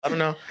I don't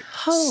know.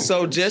 Oh,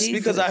 so just Jesus.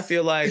 because I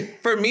feel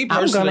like, for me I'm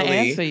gonna personally,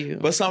 answer you.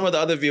 but some of the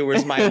other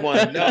viewers might want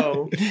to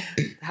know,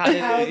 how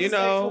did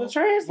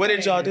what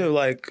did y'all do?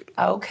 Like,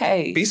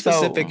 Okay, be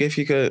specific if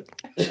you could.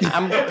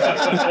 I'm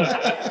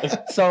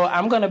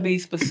gonna be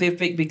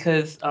specific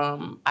because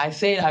I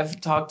said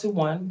I've talked to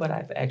one, but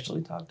I've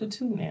actually talked to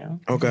two now.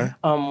 Okay.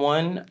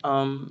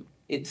 One,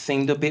 it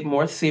seemed a bit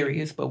more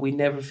serious, but we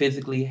never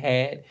physically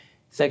had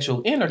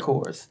sexual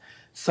intercourse.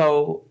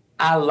 So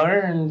I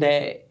learned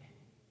that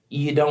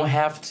you don't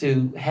have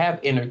to have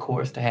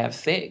intercourse to have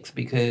sex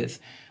because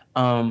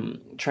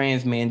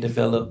trans men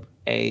develop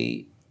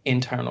a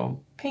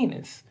internal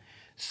penis.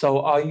 So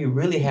all you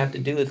really have to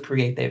do is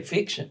create that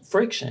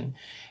friction.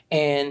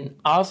 And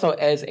also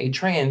as a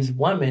trans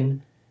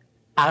woman,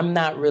 I'm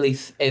not really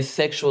as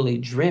sexually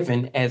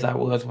driven as I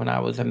was when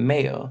I was a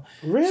male.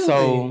 Really?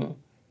 So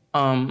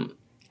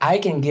I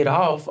can get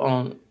off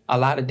on a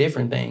lot of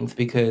different things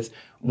because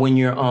when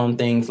you're on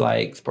things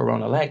like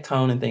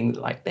spironolactone and things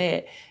like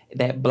that,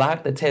 that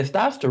block the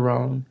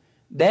testosterone,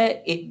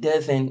 that it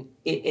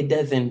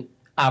doesn't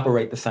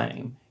operate the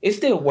same. It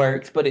still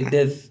works, but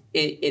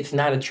it's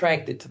not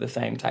attracted to the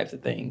same types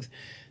of things.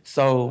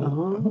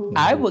 So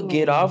I would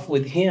get off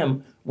with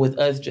him with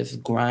us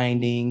just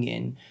grinding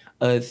and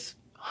us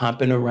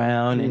humping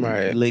around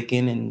and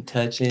licking and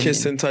touching.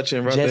 Kissing,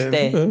 touching, rubbing. Just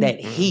that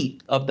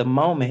heat of the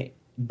moment,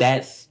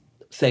 that's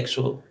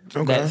sexual.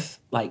 Okay. That's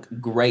like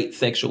great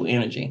sexual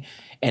energy.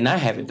 And I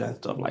haven't done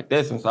stuff like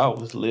that since I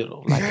was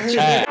little, like a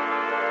child.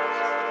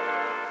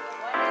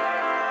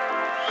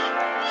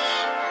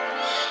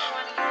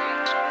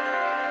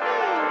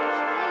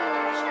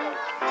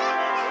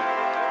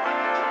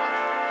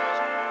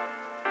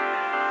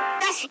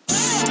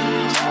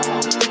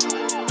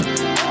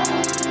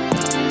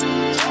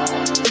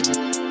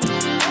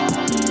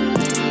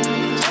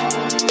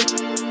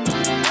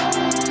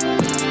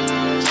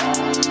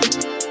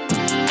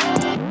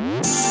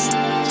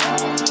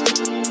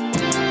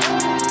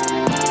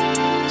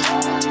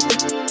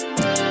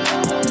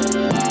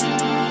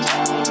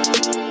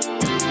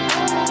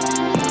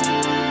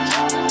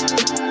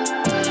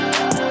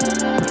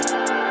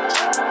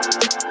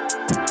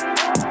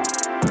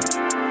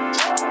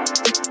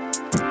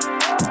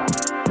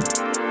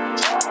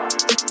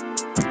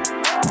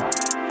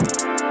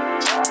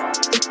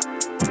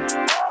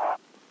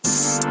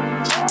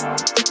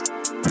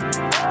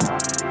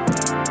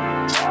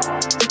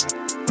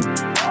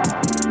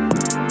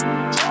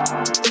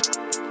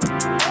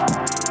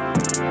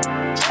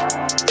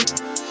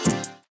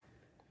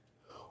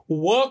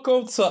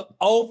 Welcome to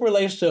Open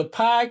Relationship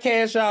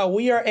Podcast, y'all.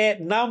 We are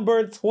at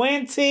number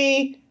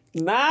 29.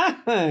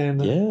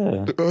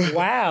 Yeah.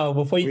 Wow.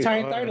 Before you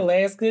turn 30,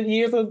 last good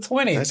years of the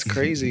 20s. That's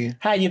crazy.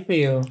 How you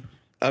feel?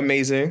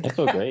 Amazing. I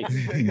feel great.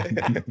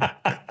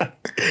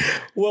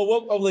 Well,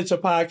 welcome to Open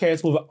Relationship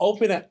Podcast with an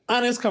open and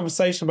honest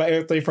conversation about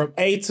everything from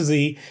A to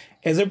Z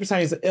as it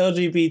pertains to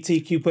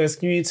LGBTQ plus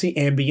community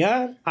and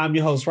beyond. I'm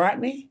your host,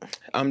 Rodney.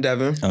 I'm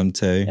Devin. I'm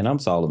Tay. And I'm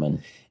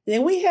Solomon.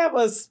 And we have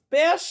a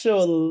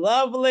special,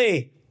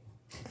 lovely,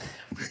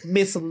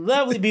 Miss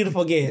Lovely,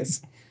 beautiful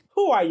guest.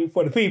 Who are you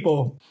for the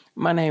people?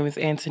 My name is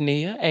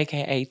Antonia,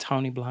 a.k.a.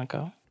 Tony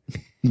Blanco.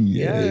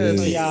 Yes.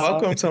 So y'all,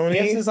 Welcome, Tony.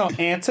 This is on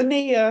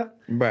Antonia.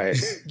 Right.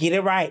 Get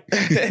it right.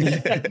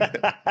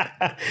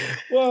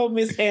 Well,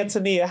 Miss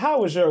Antonia,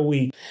 how was your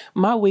week?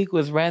 My week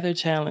was rather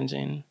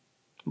challenging,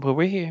 but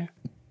we're here.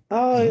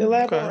 Oh,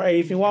 elaborate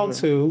if you want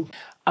to.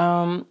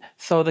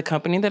 So the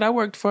company that I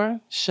worked for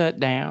shut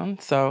down.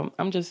 So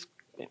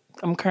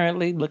I'm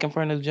currently looking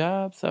for a new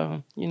job.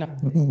 So, you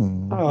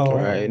know. Oh,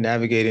 Right.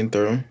 Navigating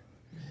through.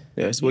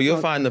 Yes. Well,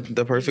 you'll find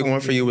the perfect one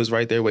for you was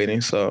right there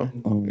waiting. So,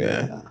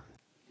 yeah.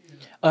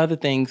 Other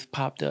things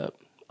popped up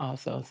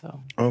also.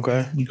 So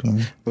Okay.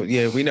 Well,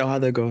 yeah, we know how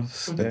that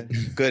goes. Yeah.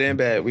 Good and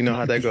bad. We know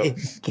how that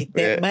goes. Get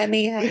that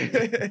money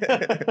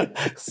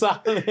out.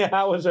 Solomon,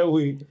 how was your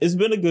week? It's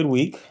been a good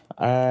week.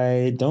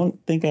 I don't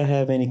think I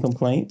have any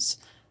complaints.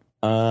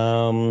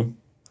 I'm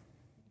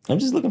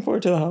just looking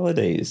forward to the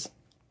holidays.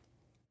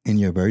 And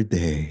your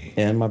birthday.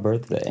 And my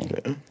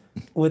birthday.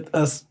 With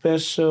a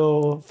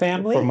special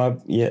family? For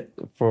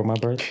my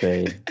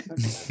birthday.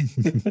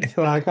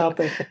 Like out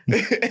there.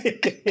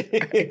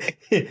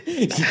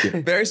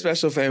 Very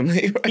special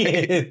family.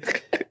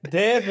 Right?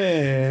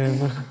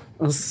 Devin,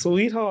 a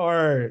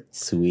sweetheart.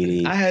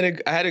 Sweetie. I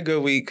had a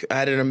good week. I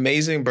had an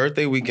amazing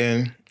birthday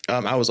weekend.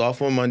 I was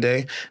off on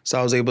Monday, so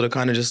I was able to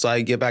kind of just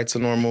like get back to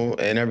normal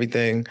and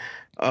everything.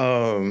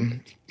 The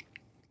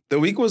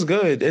week was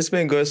good. It's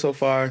been good so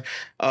far.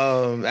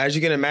 As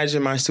you can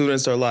imagine, my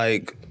students are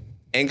like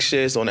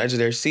anxious, on the edge of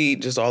their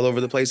seat, just all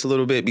over the place a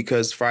little bit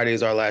because Friday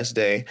is our last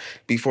day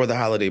before the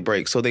holiday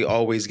break. So they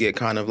always get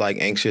kind of like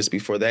anxious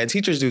before that. And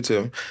teachers do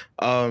too.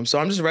 So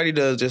I'm just ready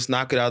to just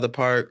knock it out of the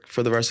park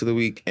for the rest of the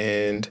week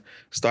and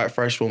start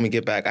fresh when we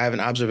get back. I have an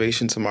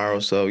observation tomorrow,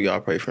 so y'all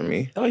pray for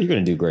me. Oh, you're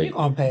gonna do great.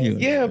 On page.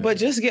 Yeah, but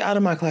just get out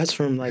of my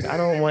classroom. Like, I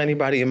don't want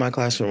anybody in my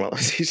classroom while I'm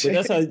teaching.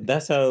 But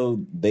that's how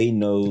they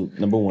know,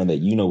 number one, that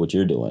you know what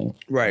you're doing.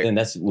 Right. And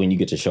that's when you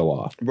get to show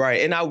off.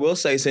 Right. And I will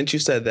say, since you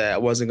said that, I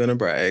wasn't going to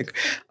brag.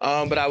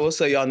 But I will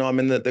say, y'all know I'm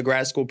in the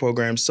grad school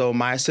program. So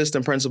my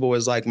assistant principal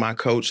is like my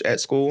coach at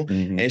school.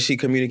 And she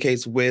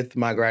communicates with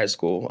my grad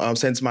school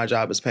since my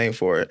job is paying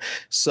for it.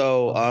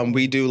 So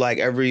we do like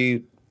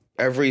every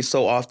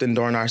so often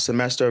during our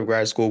semester of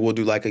grad school, we'll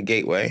do like a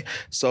gateway.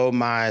 So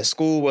my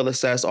school will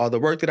assess all the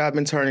work that I've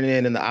been turning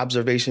in and the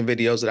observation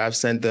videos that I've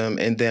sent them.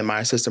 And then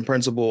my assistant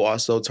principal will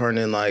also turn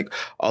in like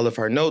all of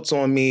her notes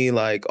on me,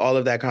 like all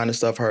of that kind of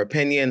stuff, her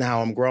opinion,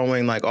 how I'm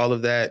growing, like all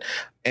of that.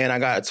 And I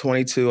got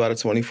 22 out of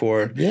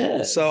 24.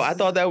 Yeah. So I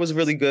thought that was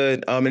really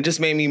good. It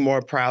just made me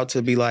more proud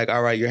to be like,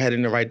 all right, you're heading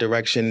in the right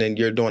direction and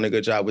you're doing a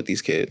good job with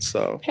these kids.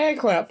 So Hand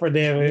clap for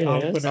David.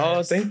 Yes.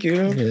 oh, thank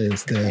you.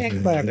 Yes,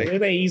 Hand clap.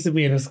 It ain't used to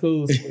be in the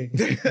schools.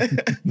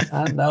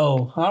 I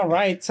know. All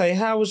right, Tay,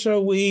 how was your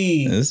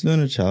week? It's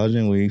been a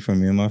challenging week for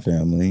me and my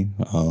family.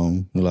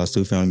 We lost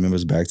 2 family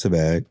members back to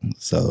back.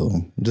 So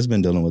just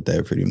been dealing with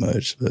that pretty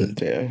much.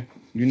 But Yeah.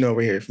 You know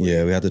we're here for you.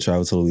 yeah, we had to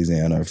travel to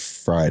Louisiana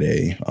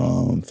Friday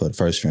for the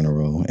first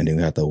funeral. And then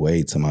we had to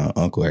wait till my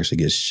uncle actually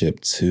gets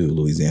shipped to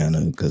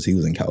Louisiana because he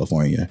was in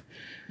California.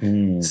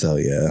 So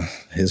yeah,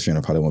 his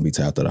funeral probably won't be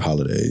till after the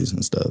holidays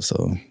and stuff.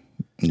 So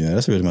yeah,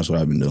 that's pretty much what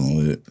I've been dealing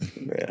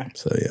with. Yeah.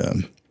 So yeah.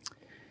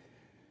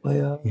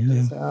 Well,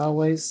 as I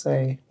always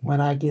say,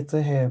 when I get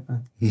to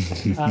heaven,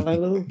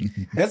 hallelujah.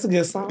 That's a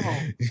good song.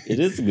 It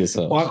is a good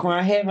song. Walk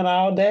around heaven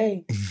all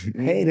day.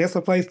 Hey, that's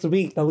a place to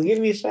be. Don't give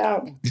me a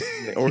shout.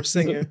 Or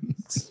singing.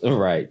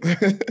 Right.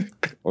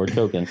 Or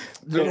choking.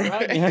 Look,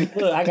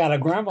 I got a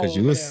grandma Because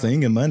you over was there.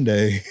 singing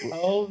Monday.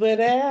 Over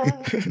there.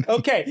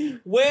 Okay,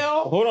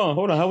 well, Hold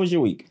on. How was your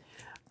week?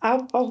 I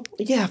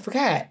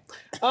forgot.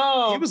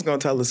 He was going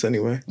to tell us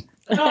anyway.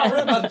 No, I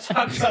really about to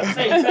talk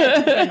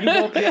about you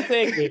won't be a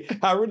second.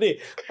 I really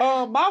did.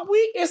 My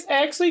week is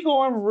actually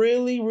going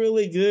really,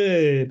 really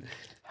good.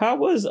 How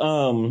was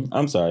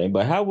I'm sorry,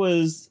 but how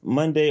was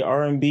Monday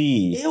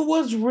R&B? It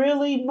was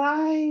really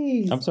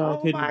nice. I'm sorry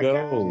I couldn't my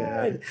go.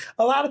 God.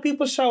 A lot of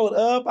people showed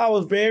up. I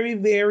was very,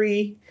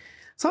 very.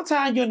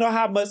 Sometimes you know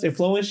how much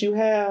influence you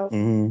have.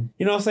 Mm-hmm.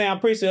 You know what I'm saying? I'm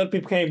pretty sure other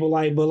people came,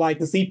 but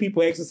to see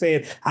people actually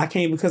saying, I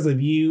came because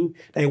of you.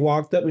 They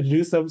walked up,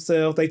 introduced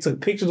themselves. They took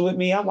pictures with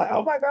me. I'm like,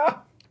 oh my God.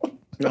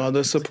 All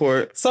the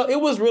support. So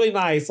it was really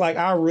nice. Like,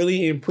 I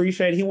really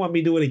appreciate it. He wanted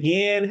me to do it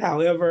again.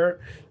 However,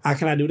 I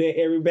cannot do that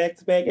every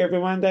back-to-back every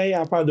Monday.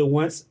 I'll probably do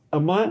once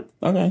a month.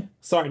 Okay.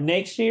 Start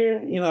next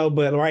year,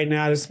 but right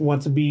now I just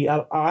want to be,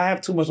 I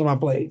have too much on my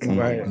plate.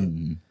 Right.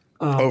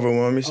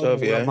 Overwhelm yourself,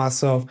 Overwhelm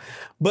myself.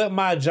 But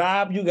my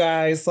job, you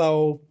guys,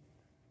 so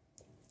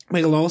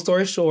make a long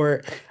story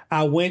short,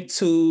 I went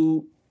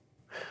to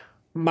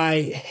my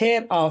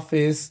head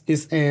office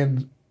is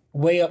in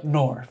way up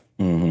north,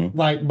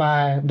 like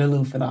by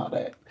Duluth and all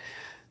that.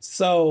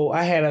 So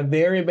I had a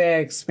very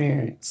bad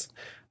experience.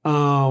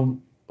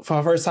 For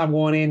the first time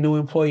going in, new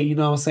employee,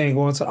 going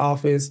to the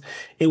office,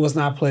 it was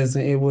not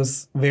pleasant. It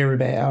was very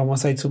bad. I don't want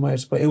to say too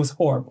much, but it was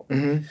horrible.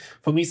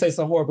 For me to say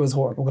something horrible is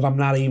horrible because I'm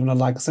not even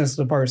a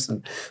sensitive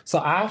person. So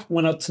I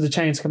went up to the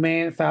change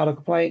command, filed a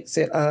complaint,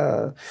 said,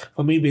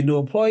 for me to be a new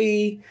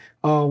employee,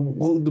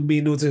 to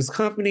be new to this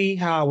company,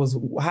 how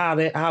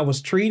I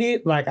was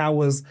treated, like I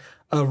was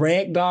a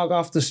rag dog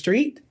off the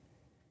street.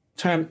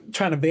 Trying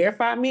to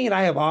verify me, and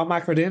I have all my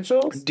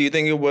credentials. Do you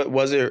think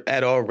was it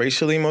at all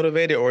racially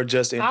motivated or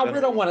just in I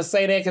really don't want to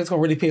say that because it's going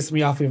to really piss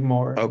me off even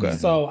more. Okay.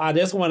 So I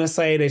just want to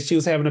say that she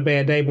was having a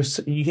bad day, but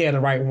you had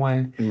the right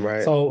one.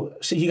 Right. So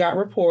he got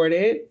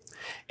reported,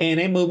 and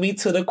they moved me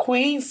to the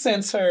Queen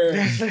Center.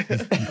 Yes,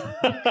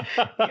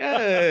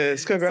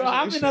 So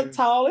I'm congratulations. in the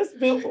tallest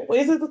building.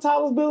 Is it the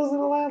tallest building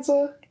in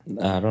Atlanta?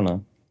 I don't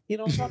know. You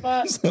know what I'm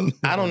talking about?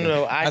 I don't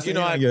know. I seen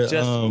I your,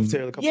 just moved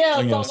here a couple Yeah,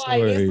 On your so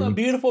like it's a story.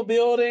 beautiful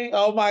building.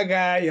 Oh my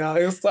God, y'all.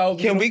 It's so beautiful.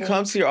 Can we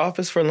come to your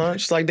office for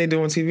lunch like they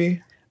do on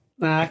TV?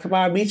 Nah, come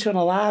on, meet you in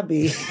the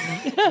lobby.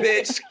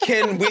 Bitch,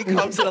 can we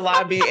come to the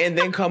lobby and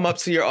then come up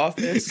to your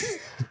office?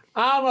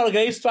 I don't know,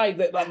 they strike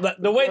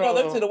the way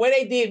the way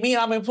they did me,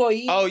 I'm an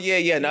employee. Oh,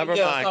 yeah, never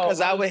Yeah, mind. so-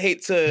 Because I would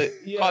hate to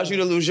cause you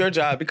to lose your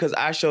job because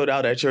I showed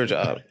out at your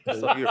job.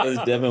 So Because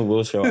Devin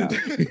will show out.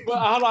 But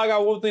hold on, I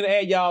got one thing to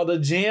add, y'all. The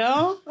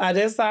gym, I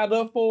just signed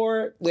up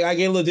for it. Like, I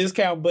get a little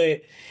discount, but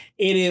it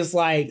is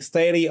like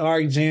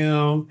state-of-the-art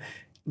gym.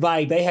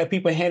 Like, they have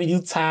people handing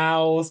you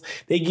towels.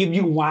 They give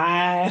you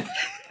wine.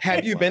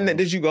 have you been there?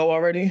 Did you go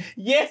already?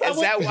 Yes, I Is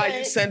went that why today.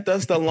 you sent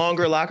us the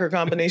longer locker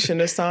combination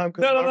this time?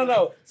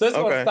 No. So it's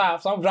going to Okay.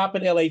 stop. So I'm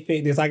dropping LA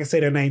Fitness. I can say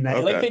their name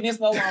now. LA Okay. Fitness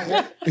no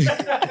longer.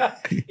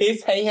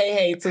 It's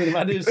hey to them.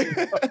 I did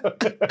shit.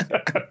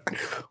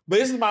 But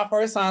this is my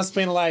first time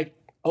spending like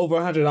over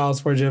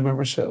 $100 for a gym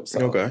membership.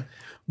 So. Okay.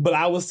 But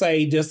I would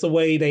say just the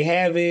way they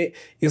have it,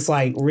 it's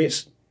like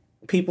rich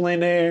people in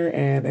there,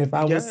 and if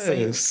I was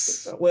seeing,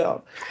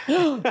 well,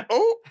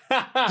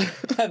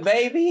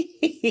 baby,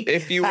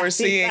 if you were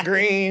seeing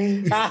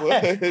green,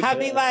 I'd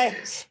be like,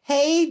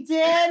 "Hey,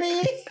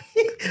 Daddy,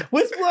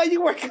 which one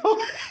you working on?"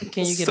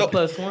 Can you get a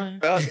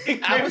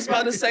 +1? I was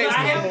about to say.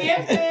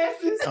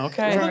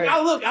 Okay.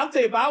 Look, I'll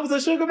tell you, if I was a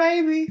sugar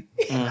baby,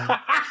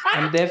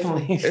 I'm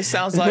definitely. It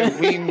sounds like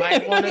we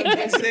might want to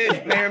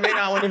visit. May or may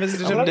not want to visit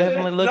the gym. I'm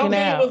definitely looking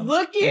out. Was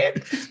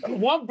looking.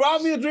 One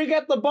brought me a drink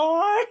at the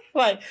bar.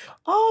 Like,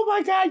 oh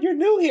my God, you're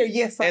new here.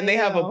 Yes, I am. And they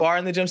have a bar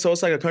in the gym, so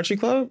it's like a country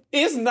club?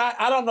 It's not,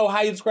 I don't know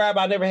how you describe it.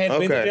 I never had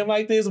been to a gym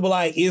like this, but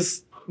like,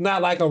 it's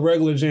not like a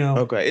regular gym.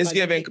 Okay. It's like,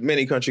 giving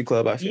mini country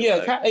club, I feel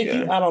like.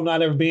 I don't know. I've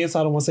never been, so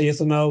I don't want to say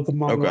yes or no, because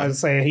mom was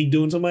saying he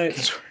doing too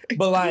much.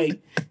 But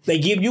like, they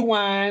give you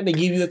wine, they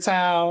give you a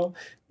towel,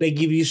 they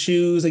give you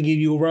shoes, they give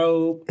you a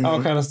robe,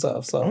 all kind of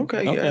stuff. So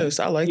Okay, yes,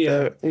 I like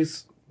that.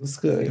 It's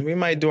good. We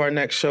might do our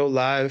next show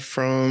live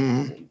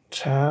from...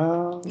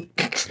 Child.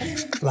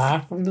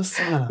 Live from the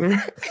sun.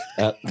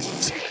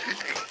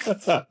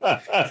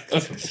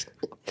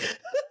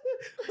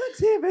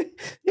 Damn it.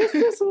 Yes,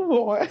 this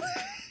more.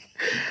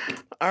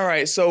 All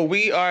right, so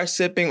we are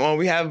sipping on.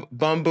 We have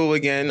Bumbu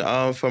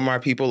again from our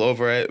people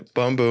over at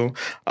Bumbu.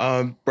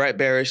 Brett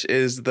Barish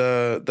is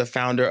the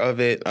founder of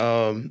it.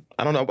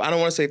 I don't know. I don't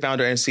want to say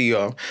founder and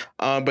CEO,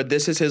 but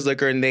this is his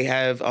liquor, and they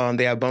have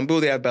Bumbu,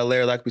 they have Bel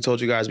Air, like we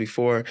told you guys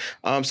before.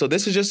 So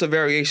this is just a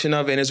variation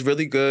of it, and it's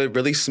really good,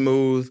 really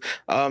smooth,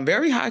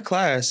 very high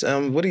class.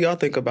 What do y'all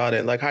think about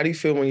it? Like, how do you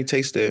feel when you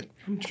taste it?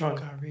 I'm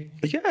drunk already.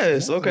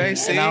 Yes. Okay.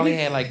 See, And I only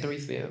had like 3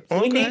 sips.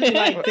 okay.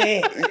 Like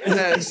that.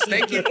 Yes.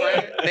 Thank you,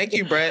 Brett. Thank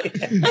you, Brett.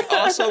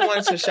 Also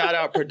wanted to shout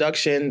out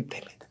production.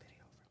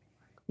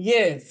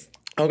 Yes.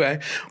 Okay.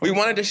 We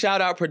wanted to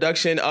shout out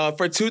production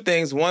for 2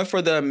 things. One,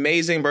 for the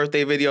amazing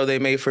birthday video they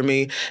made for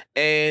me.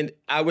 And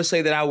I would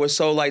say that I was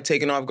so like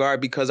taken off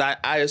guard because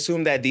I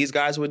assumed that these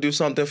guys would do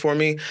something for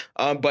me.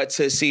 But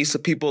to see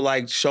some people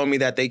like show me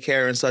that they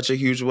care in such a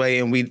huge way,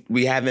 and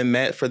we haven't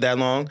met for that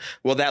long.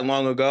 Well, that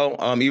long ago,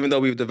 even though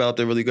we've developed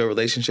a really good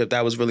relationship,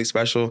 that was really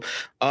special.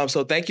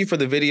 So thank you for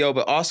the video,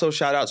 but also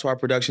shout out to our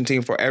production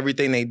team for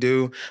everything they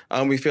do.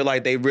 We feel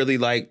like they really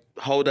like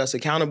hold us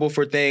accountable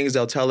for things.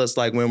 They'll tell us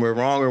like when we're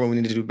wrong or when we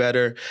need to do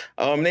better.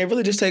 They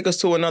really just take us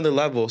to another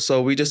level.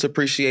 So we just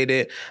appreciate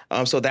it.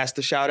 So that's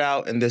the shout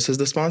out, and this is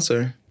the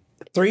sponsor.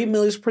 3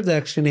 Millers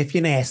Production, if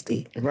you're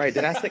nasty. Right.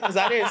 Did I say? Because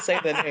I didn't say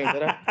the name,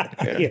 did I?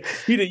 Yeah. Yeah.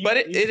 You did, But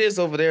it is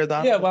over there,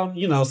 though. Yeah, well,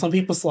 you know, some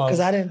people slow. Because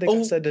I didn't think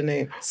I said the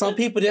name. Some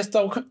people just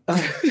don't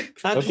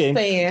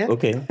understand.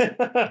 Okay.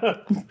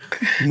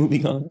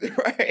 Moving on.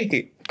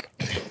 Right.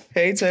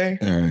 Hey, Tay.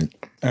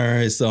 All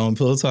right. So on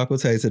Pillow Talk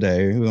with Tay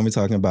today, we're going to be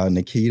talking about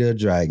Nikita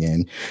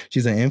Dragon.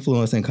 She's an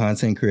influencer and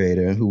content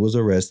creator who was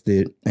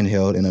arrested and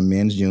held in a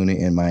men's unit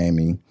in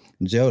Miami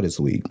jail this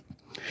week.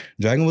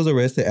 Dragon was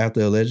arrested after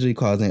allegedly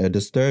causing a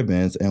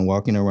disturbance and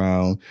walking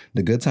around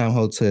the Good Time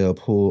Hotel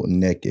pool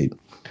naked.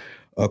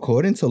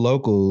 According to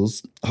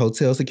locals,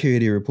 hotel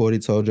security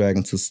reportedly told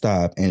Dragon to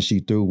stop, and she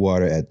threw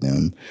water at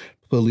them.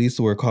 Police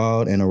were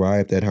called and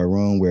arrived at her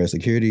room, where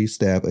security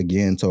staff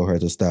again told her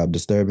to stop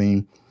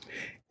disturbing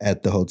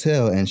at the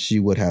hotel and she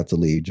would have to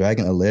leave.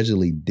 Dragon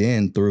allegedly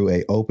then threw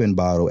an open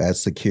bottle at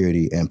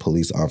security and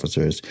police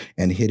officers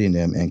and hitting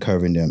them and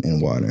covering them in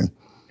water.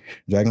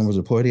 Dragon was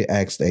reportedly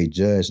asked a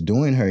judge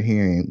during her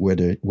hearing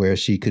where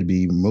she could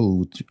be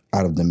moved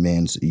out of the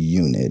men's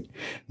unit.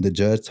 The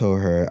judge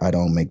told her, "I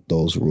don't make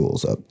those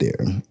rules up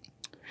there."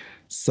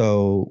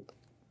 So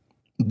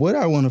what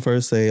I want to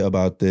first say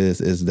about this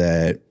is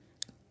that,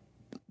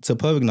 to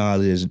public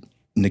knowledge,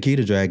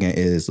 Nikita Dragon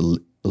is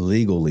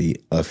legally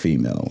a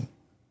female,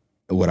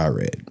 what I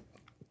read.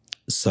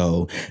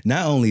 So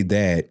not only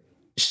that,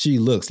 she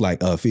looks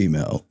like a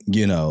female,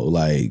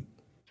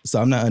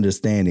 so I'm not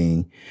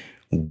understanding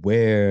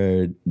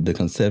where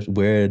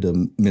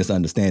the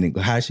misunderstanding,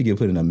 how she get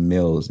put in a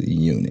male's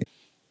unit.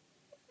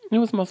 It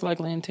was most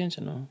likely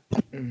intentional.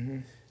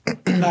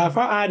 Mm-hmm. Now, if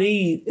her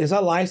ID is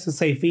her license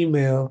say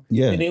female,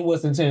 then it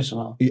was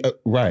intentional.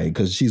 Right,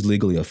 because she's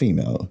legally a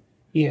female.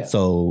 Yeah.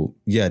 So,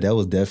 yeah, that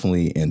was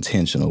definitely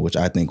intentional, which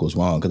I think was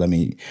wrong. Because,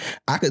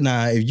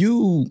 if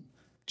you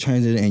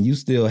transit and you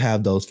still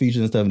have those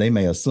features and stuff, they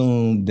may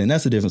assume, then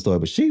that's a different story.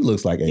 But she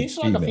looks like a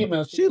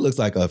female. She looks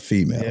like a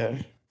female.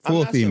 Yeah. Full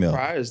I'm not female.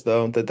 surprised,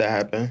 though, that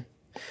happened.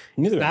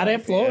 Not in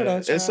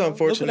Florida. Yeah. It's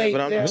unfortunate,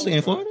 but I'm not Really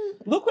in Florida?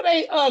 Look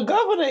what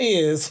governor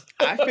is.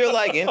 I feel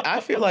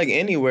like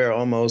anywhere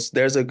almost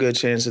there's a good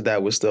chance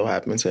that would still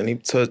happen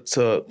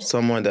to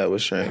someone that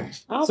was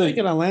trans. I don't think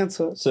in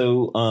Atlanta.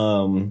 So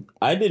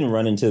I didn't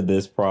run into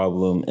this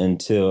problem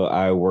until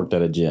I worked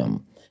at a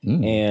gym.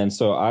 And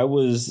so I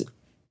was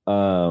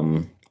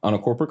on a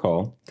corporate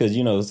call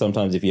because,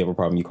 sometimes if you have a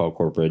problem, you call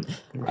corporate.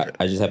 Right.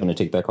 I just happened to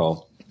take that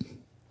call.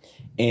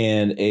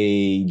 And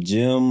a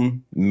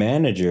gym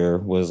manager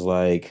was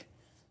like,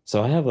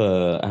 so I have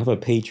a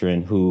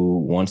patron who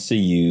wants to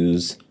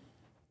use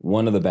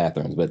one of the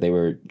bathrooms, but they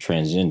were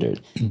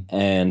transgendered.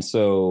 And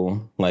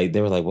so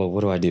they were like, well,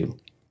 what do I do?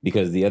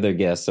 because the other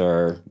guests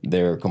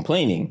they're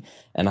complaining.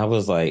 And I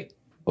was like,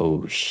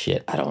 oh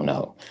shit, I don't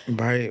know.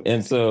 Right.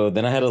 And so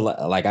then I had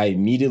I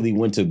immediately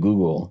went to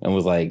Google and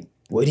was like,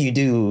 what do you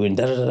do? And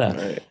da-da-da-da.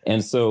 Right.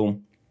 And so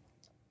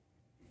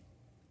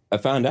I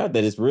found out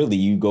that it's really,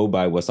 you go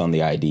by what's on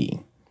the ID.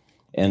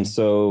 And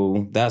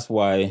so that's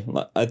why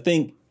I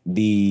think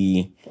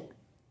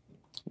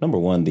number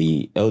one,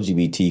 the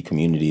LGBT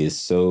community is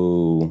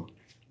so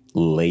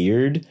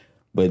layered,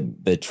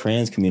 but the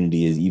trans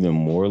community is even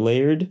more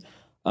layered.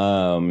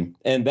 And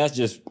that's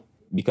just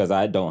because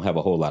I don't have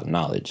a whole lot of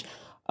knowledge.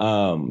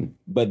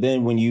 But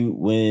then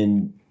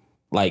when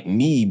like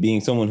me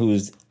being someone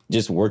who's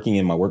just working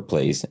in my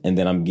workplace and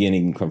then I'm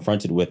getting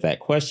confronted with that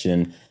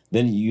question,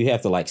 then you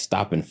have to like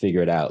stop and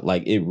figure it out.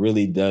 Like it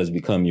really does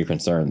become your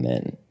concern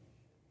then.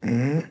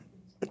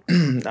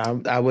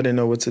 Mm-hmm. I wouldn't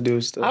know what to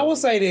do still. I will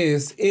say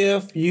this.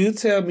 If you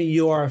tell me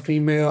you are a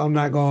female, I'm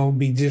not going to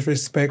be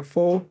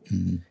disrespectful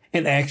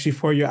and ask you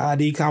for your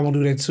ID. I won't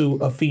do that to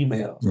a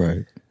female.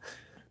 Right.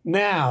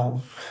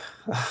 Now,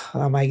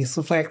 I might get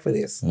some flack for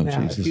this. Oh,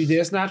 now, Jesus. if you're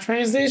just not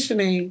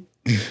transitioning,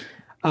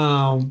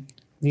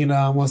 I'm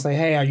gonna say,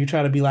 hey, are you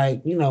trying to be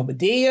like,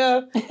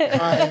 Medea?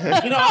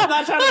 I'm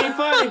not trying to be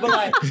funny, but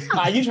like,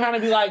 are you trying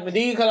to be like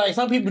Medea? Because like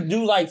some people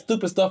do like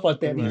stupid stuff like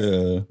that.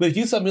 Yeah. But if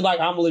you tell me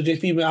like I'm a legit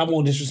female, I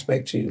won't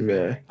disrespect you.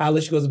 Yeah. I'll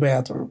let you go to the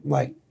bathroom.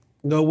 Like,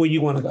 go where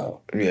you want to go.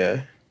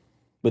 Yeah.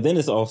 But then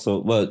it's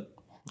also, but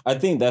I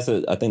think that's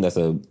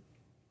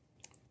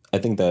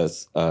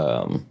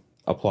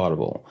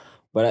applaudable.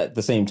 But at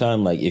the same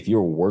time, like if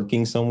you're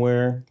working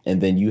somewhere and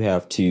then you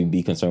have to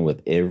be concerned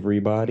with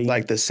everybody,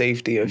 Like the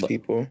safety of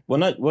people.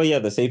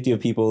 the safety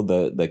of people,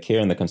 the care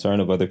and the concern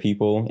of other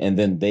people, and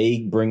then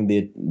they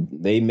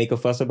make a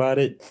fuss about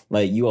it.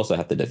 Like you also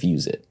have to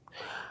diffuse it.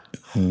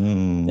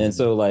 And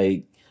so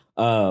like,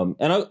 and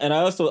I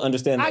also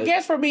understand. I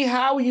guess for me,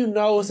 how will you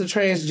know it's a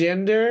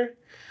transgender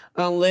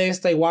unless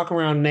they walk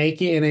around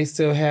naked and they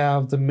still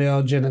have the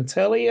male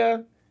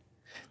genitalia?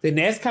 Then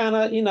that's kind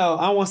of,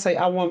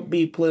 I won't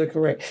be politically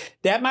correct.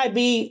 That might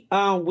be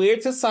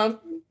weird to some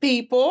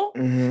people,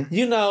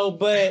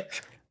 but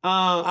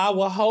I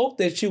will hope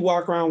that you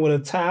walk around with a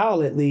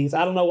towel at least.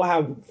 I don't know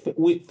how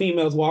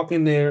females walk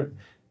in there,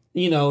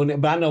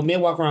 but I know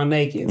men walk around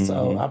naked.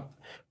 So I'm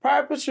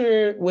probably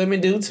sure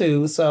women do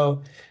too.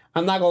 So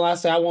I'm not going to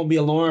say I won't be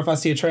alarmed if I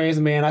see a trans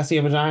man, I see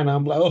a vagina.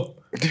 I'm like, oh.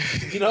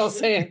 You know what I'm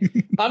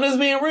saying? I'm just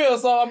being real,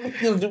 so I'm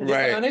doing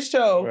this on this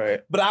show.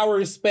 Right. But I will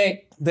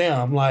respect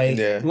them. Like,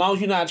 as long as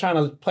you're not trying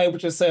to play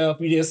with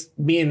yourself, you just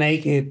being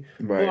naked.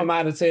 Right. Who am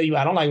I to tell you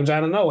I don't like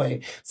vagina? No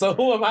way. So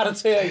who am I to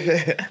tell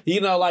you?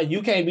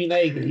 You can't be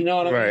naked. You know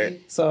what I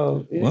mean?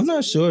 So I'm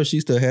not sure if she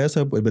still has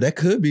her, but that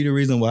could be the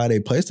reason why they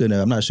placed her in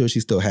there. I'm not sure she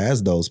still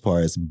has those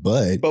parts,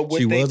 but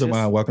she was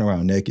around walking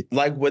around naked.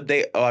 Like would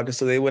they? Oh,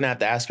 so they wouldn't have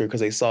to ask her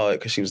because they saw it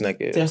because she was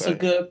naked. That's a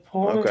good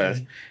point.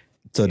 Okay.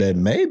 So that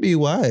may be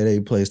why they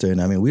placed her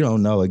in. I mean, we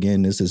don't know.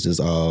 Again, this is just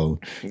all,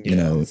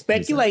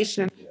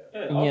 speculation.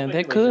 Yeah,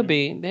 that could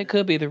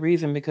be the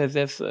reason, because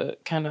that's a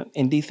kind of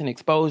indecent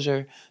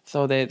exposure.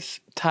 So that's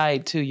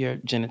tied to your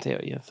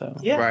genitalia. So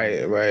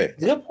Right.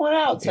 Good point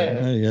out,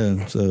 Ted.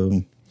 Yeah. So,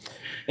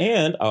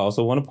 and I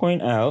also want to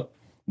point out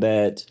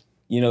that,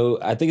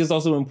 I think it's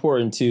also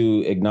important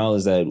to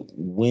acknowledge that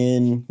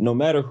no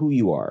matter who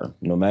you are,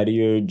 no matter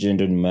your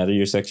gender, no matter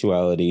your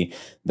sexuality,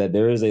 that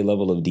there is a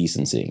level of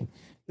decency.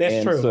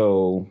 That's true.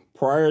 So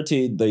prior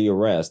to the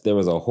arrest, there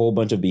was a whole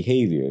bunch of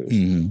behaviors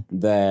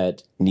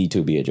that need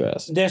to be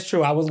addressed. That's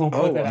true. I was going to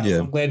point that out. Yeah.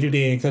 So I'm glad you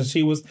did, because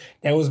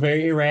that was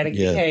very erratic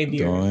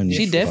behavior.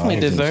 She definitely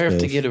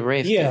deserved to get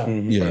arrested.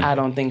 Yeah. I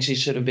don't think she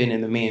should have been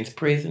in the men's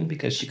prison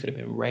because she could have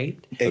been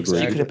raped. Exactly.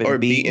 She could have been Or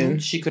beaten. beaten.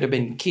 She could have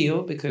been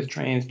killed, because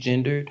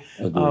transgendered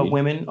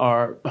women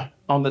are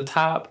on the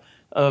top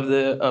of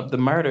the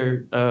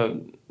murder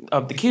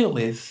of the kill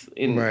list,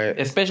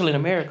 especially in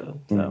America.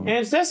 So.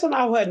 And that's what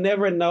I had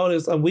never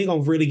noticed. We're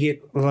gonna really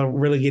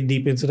get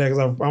deep into that,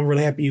 because I'm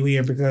really happy you're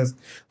here, because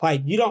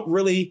like you don't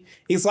really.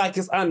 It's like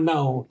it's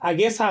unknown. I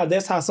guess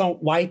that's how some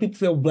white people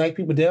feel Black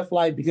people deaf,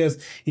 like, because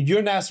if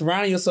you're not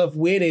surrounding yourself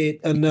with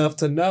it enough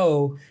to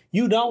know,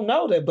 you don't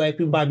know that Black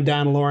people might be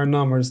dying alarming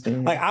numbers.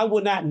 Like I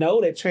would not know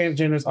that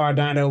transgenders are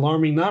dying at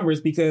alarming numbers,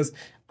 because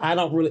I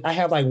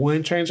have like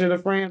one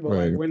transgender friend, but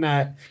like, we're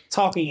not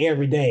talking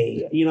every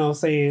day. You know what I'm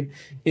saying?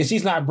 And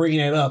she's not bringing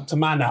it up to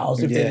my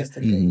knowledge. If that's the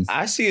case.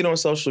 I see it on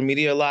social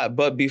media a lot,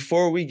 but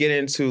before we get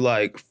into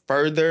like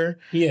further,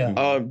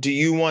 do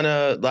you want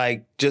to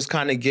like just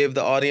kind of give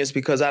the audience,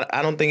 because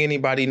I don't think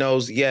anybody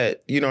knows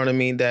yet, you know what I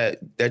mean, that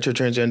you're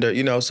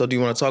transgender, so do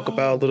you want to talk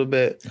about a little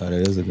bit? Oh,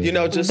 that is a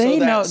good just they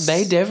so know, that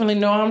they definitely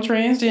know I'm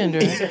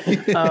transgender.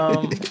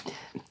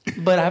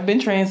 But I've been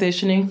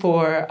transitioning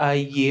for a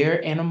year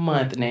and a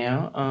month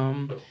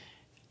now.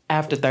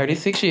 After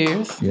 36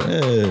 years,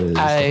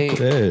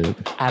 Yes.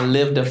 I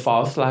lived a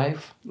false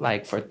life,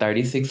 like for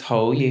 36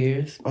 whole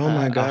years. Oh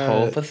my God. A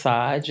whole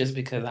facade, just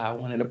because I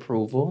wanted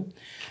approval.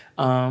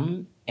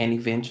 And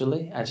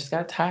eventually, I just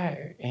got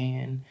tired.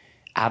 And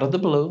out of the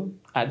blue,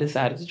 I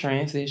decided to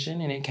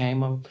transition, and it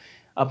came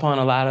upon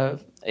a lot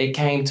of it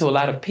came to a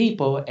lot of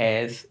people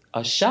as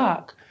a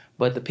shock,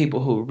 but the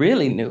people who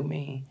really knew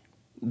me,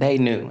 they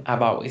knew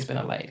I've always been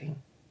a lady.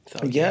 So,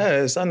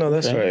 yes, I know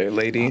that's right,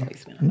 lady.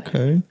 Always been a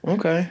lady.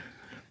 Okay.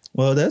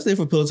 Well, that's it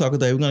for Pillow Talk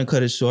today. We're going to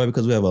cut it short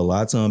because we have a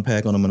lot to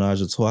unpack on the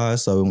Menage a Trois,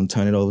 so we're going to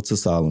turn it over to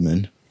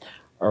Solomon.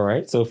 All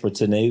right, so for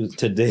today's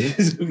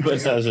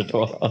Menage a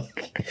Trois.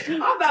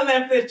 I'm not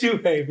laughing at you,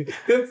 baby.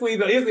 Because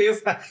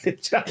it's inside the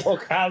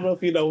joke. I don't know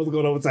if you know what's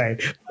going on with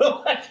that.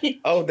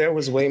 Oh, there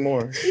was way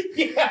more.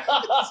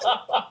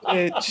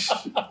 Bitch.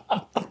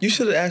 You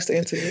should have asked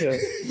Antonia.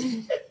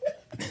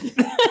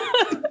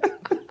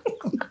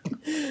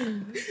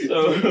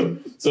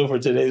 So for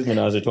today's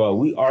Menage a Trois,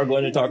 we are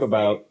going to talk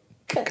about.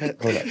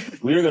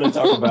 We are going to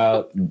talk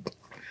about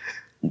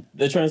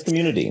the trans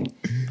community,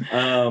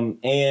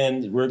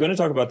 and we're going to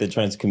talk about the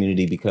trans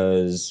community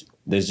because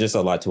there's just a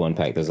lot to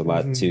unpack. There's a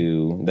lot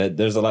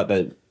there's a lot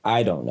that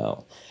I don't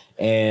know.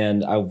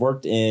 And I've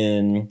worked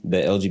in the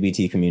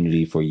LGBT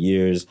community for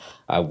years.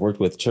 I've worked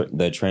with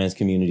the trans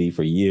community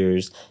for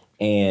years.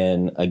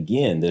 And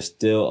again, there's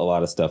still a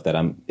lot of stuff that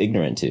I'm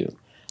ignorant to.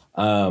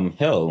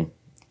 Hell,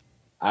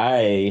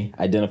 I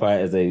identify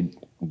as a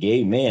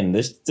gay man.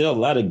 There's still a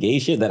lot of gay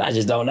shit that I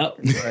just don't know.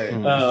 Right.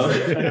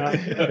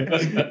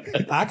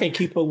 I can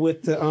keep up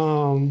with the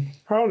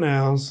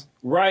pronouns.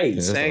 Right.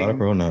 Yeah, a lot of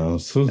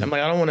pronouns. I'm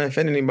like, I don't want to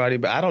offend anybody,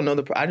 but I don't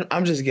know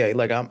I'm just gay.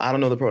 Like, I don't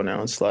know the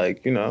pronouns.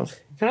 Like, you know.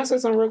 Can I say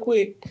something real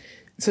quick?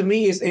 To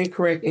me, it's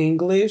incorrect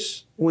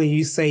English when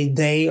you say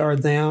they or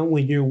them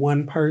when you're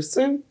one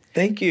person.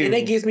 Thank you. And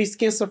that gives me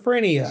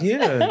schizophrenia.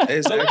 Yeah.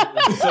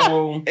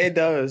 So it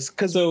does.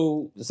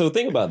 So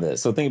think about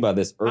this. I'm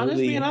just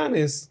being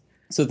honest.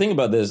 So think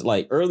about this,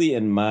 like early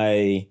in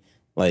my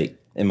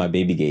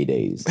baby gay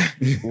days,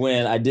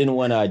 when I didn't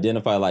want to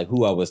identify like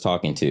who I was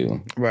talking to.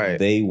 Right.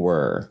 They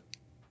were,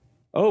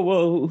 oh,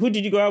 well, who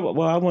did you go out with?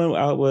 Well, I went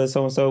out with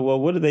so-and-so. Well,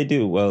 what did they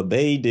do? Well,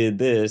 they did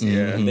this.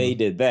 Yeah. They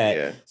did that.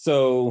 Yeah.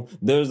 So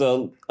there's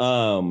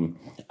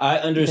I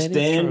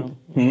understand.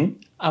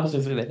 I was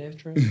just saying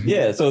that's true.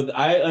 Yeah. So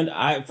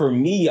for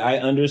me, I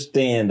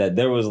understand that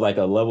there was like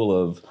a level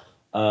of,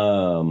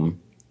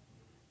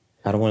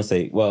 I don't want to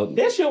say, well...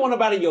 That shit wasn't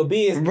about your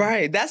business.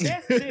 Right. That's me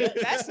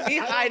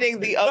hiding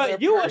the other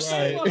you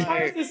person. You were a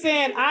person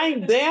saying,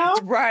 I'm them.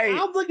 Right.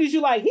 I'm looking at you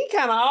like, he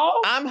kind of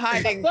off. I'm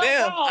hiding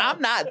them.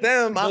 I'm not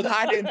them. I'm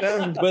hiding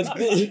them.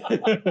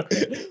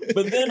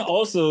 But then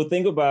also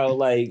think about,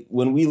 like,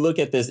 when we look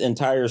at this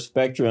entire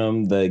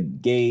spectrum, the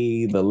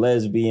gay, the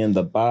lesbian,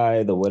 the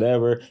bi, the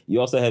whatever, you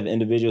also have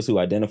individuals who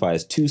identify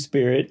as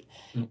two-spirit.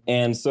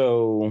 And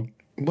so...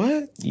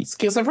 What?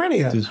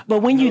 Schizophrenia.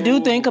 But when you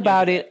do think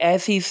about it,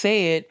 as he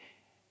said,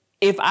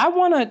 if I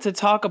wanted to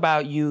talk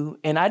about you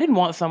and I didn't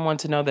want someone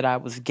to know that I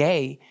was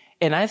gay,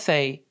 and I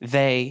say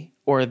they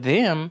or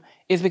them,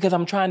 it's because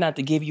I'm trying not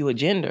to give you a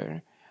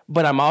gender.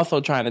 But I'm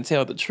also trying to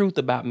tell the truth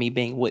about me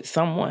being with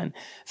someone.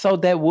 So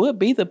that would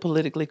be the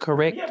politically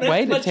correct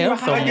way to tell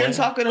someone. You're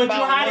talking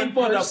about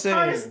one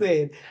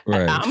person.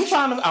 Right. I'm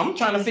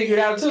trying to figure it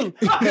out too.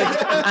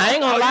 I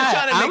ain't gonna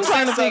lie. I'm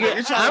trying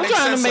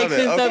to make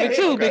sense of it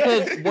too,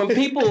 because when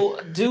people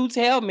do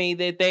tell me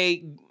that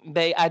they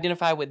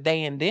identify with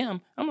they and them,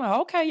 I'm like,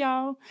 okay,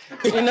 y'all.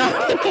 You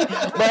know?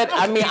 But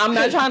I mean, I'm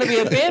not trying to be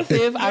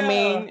offensive. I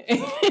mean,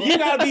 you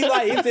gotta be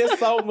like, it's just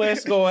so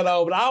much going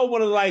on. But I don't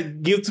want to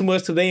like give too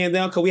much to they and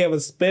them because we have a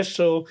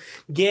special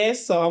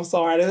guest. So I'm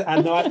sorry.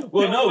 I know.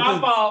 My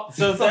fault.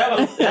 So that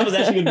was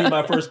actually gonna be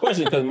my first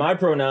question, because my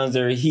pronouns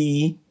are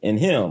he and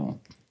him.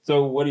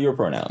 So what are your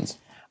pronouns?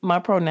 My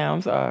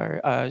pronouns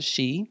are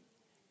she,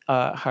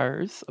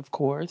 hers, of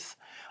course.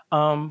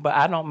 But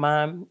I don't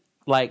mind.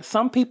 Like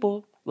some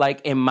people.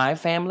 Like in my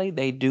family,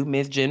 they do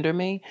misgender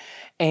me,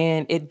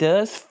 and it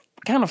does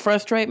kind of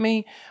frustrate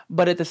me.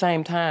 But at the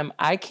same time,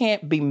 I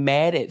can't be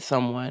mad at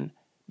someone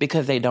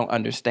because they don't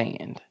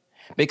understand.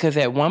 Because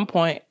at one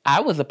point,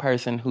 I was a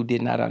person who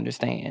did not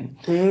understand.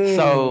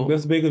 So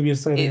that's big of you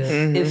saying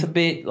that. It's a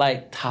bit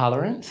like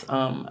tolerance.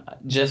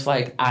 Just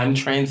like I'm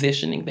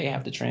transitioning, they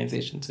have to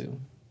transition too.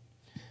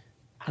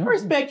 I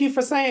respect you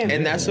for saying that.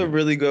 And that's a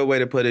really good way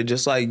to put it.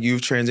 Just like you've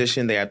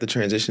transitioned, they have to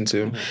transition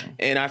too. Mm-hmm.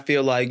 And I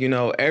feel like, you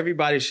know,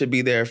 everybody should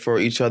be there for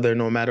each other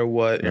no matter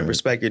what and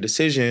respect your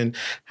decision.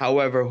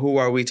 However, who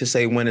are we to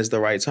say when is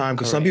the right time?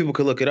 Because some people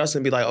could look at us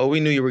and be like, oh,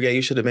 we knew you were gay.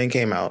 You should have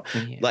came out.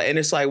 Yeah. Like, and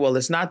it's like, well,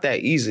 it's not that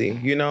easy,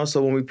 you know?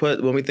 So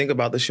when we think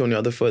about the shoe on the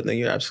other foot, then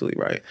you're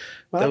absolutely right.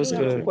 Well, that was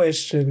good. A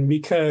question,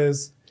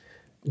 because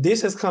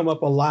this has come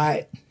up a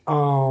lot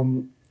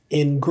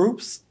in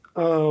groups.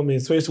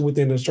 Especially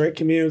within the straight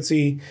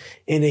community,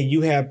 and then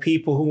you have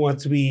people who want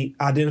to be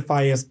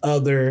identified as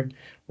other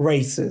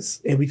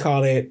races, and we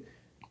call it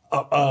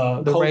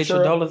the racial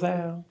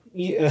dolazal.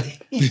 Yeah,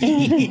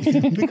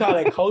 we call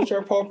it culture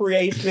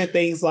appropriation and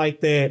things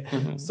like that.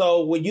 Mm-hmm.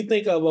 So when you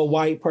think of a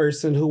white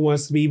person who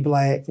wants to be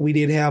black, we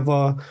did have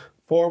a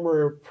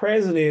former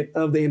president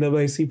of the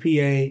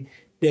NAACP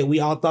that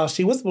we all thought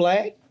she was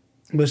black,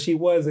 but she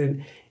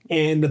wasn't,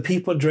 and the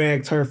people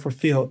dragged her for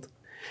filth.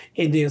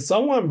 And then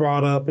someone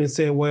brought up and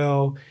said,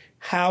 well,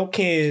 how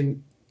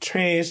can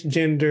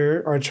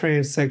transgender or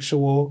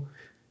transsexual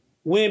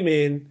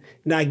women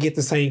not get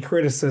the same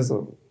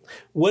criticism.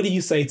 What do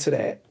you say to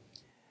that?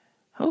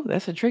 Oh,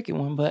 that's a tricky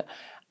one, but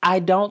I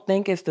don't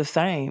think it's the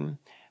same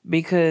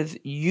because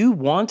you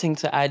wanting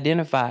to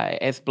identify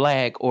as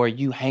Black or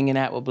you hanging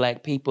out with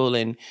Black people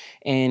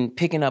and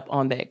picking up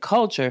on that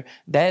culture,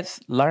 that's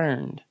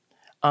learned.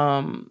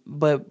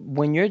 But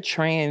when you're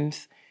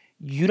trans,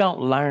 you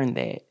don't learn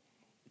that.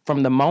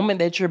 From the moment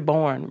that you're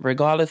born,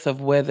 regardless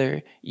of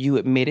whether you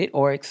admit it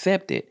or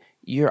accept it,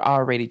 you're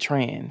already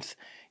trans.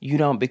 You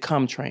don't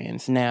become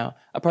trans. Now,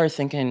 a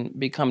person can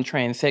become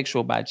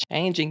transsexual by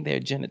changing their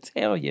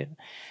genitalia,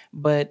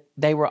 but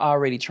they were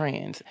already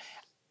trans.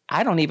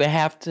 I don't even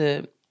have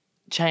to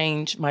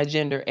change my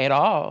gender at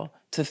all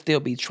to still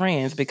be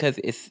trans because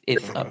it's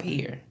up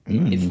here.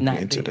 It's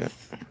not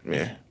this.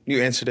 Yeah,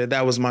 you answered it.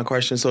 That was my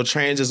question. So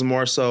trans is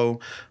more so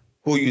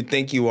who you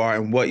think you are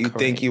and what you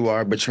think you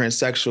are, but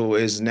transsexual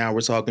is now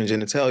we're talking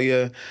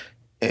genitalia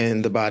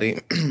and the body.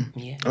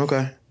 Yeah.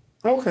 Okay.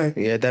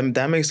 Yeah,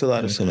 that makes a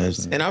lot of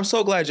sense. And I'm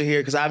so glad you're here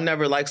because I've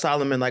never, like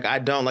Solomon, like I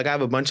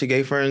have a bunch of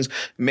gay friends,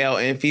 male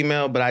and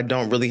female, but I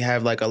don't really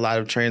have like a lot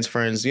of trans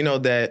friends,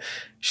 that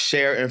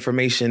share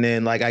information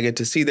and like I get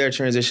to see their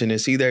transition and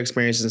see their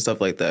experiences and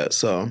stuff like that.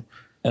 So,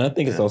 and I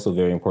think it's also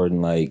very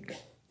important, like,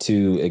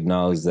 to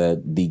acknowledge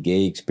that the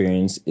gay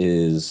experience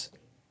is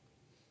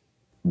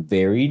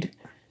varied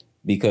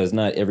because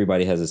not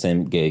everybody has the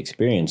same gay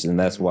experience. And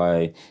that's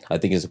why I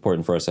think it's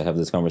important for us to have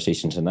this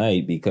conversation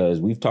tonight because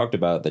we've talked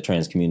about the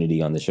trans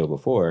community on the show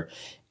before.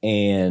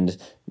 And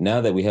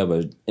now that we have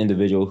an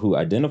individual who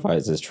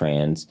identifies as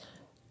trans,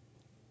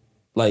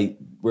 like,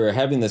 we're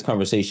having this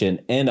conversation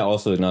and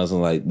also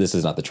acknowledging, like, this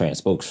is not the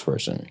trans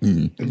spokesperson.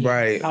 Mm-hmm.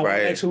 Right. I would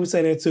actually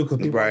say that too because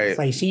people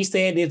say she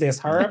said this, that's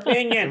her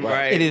opinion.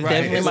 It is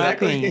definitely my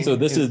opinion. So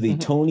this is the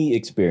Tony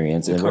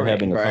experience, and we're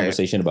having a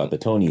conversation about the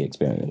Tony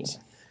experience.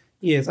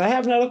 Yes, I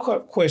have another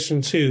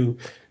question too,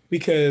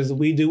 because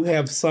we do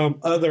have some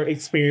other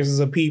experiences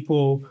of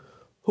people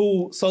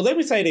who. So let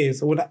me say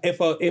this: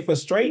 if a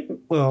straight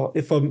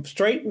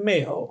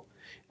male,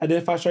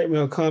 identified straight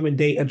male, come and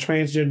date a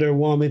transgender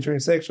woman,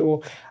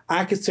 transsexual,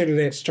 I consider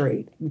that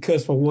straight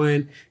because for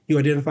one, you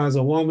identify as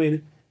a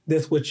woman.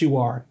 That's what you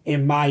are,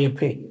 in my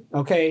opinion.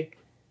 Okay.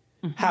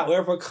 Mm-hmm.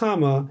 However,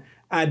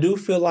 I do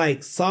feel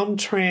like some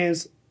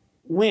trans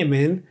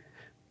women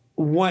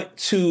want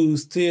to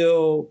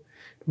still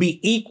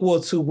be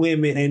equal to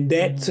women, and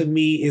that to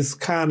me is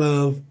kind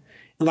of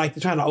like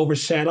they're trying to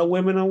overshadow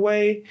women in a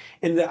way,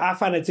 and I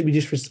find that to be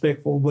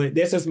disrespectful. But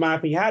that's just my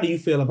opinion. How do you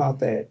feel about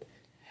that?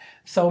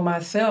 So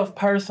myself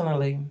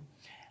personally,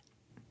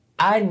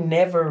 I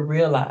never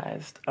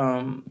realized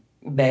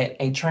that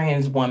a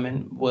trans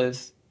woman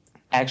was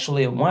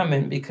actually a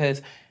woman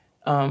because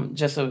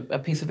just a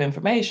piece of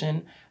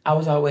information, I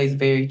was always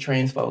very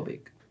transphobic.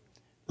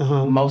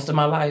 Most of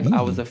my life,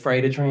 I was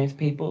afraid of trans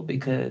people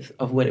because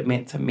of what it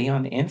meant to me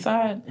on the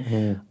inside.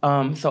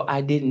 So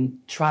I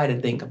didn't try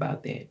to think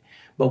about that.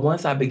 But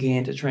once I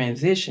began to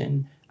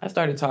transition, I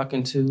started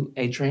talking to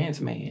a trans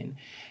man.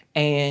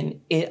 And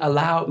it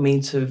allowed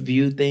me to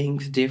view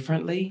things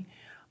differently.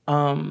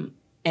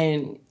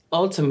 And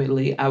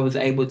ultimately, I was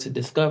able to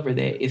discover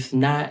that it's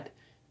not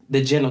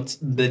the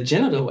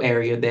genital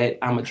area that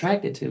I'm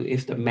attracted to.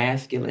 It's the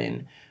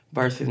masculine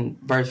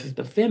versus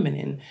the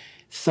feminine.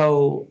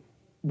 So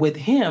with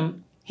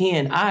him, he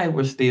and I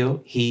were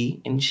still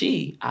he and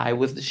she. I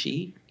was the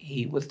she,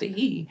 he was the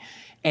he.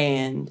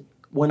 And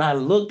when I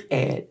looked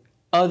at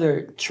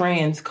other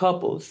trans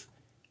couples,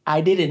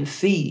 I didn't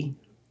see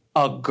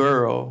a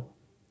girl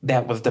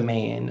that was the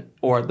man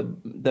or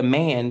the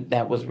man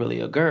that was really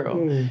a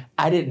girl.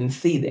 I didn't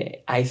see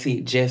that. I see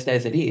it just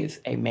as it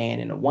is, a man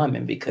and a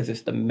woman, because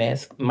it's the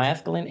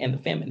masculine and the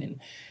feminine.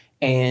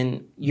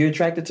 And you're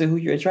attracted to who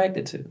you're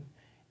attracted to.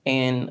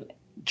 And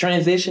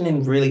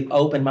transitioning really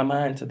opened my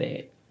mind to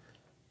that.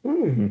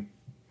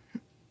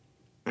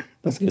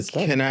 That's good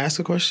stuff. Can I ask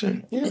a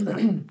question? Yeah.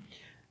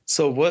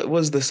 So what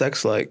was the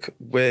sex like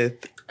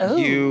with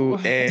you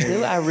and...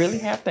 Do I really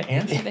have to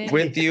answer that?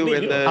 With you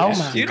and the... Oh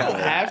my you God. don't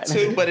have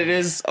to, but it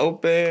is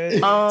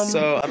open.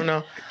 So, I don't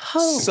know.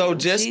 So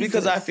just Jesus.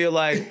 because I feel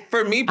like,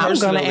 for me I'm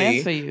personally... gonna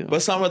answer you.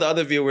 But some of the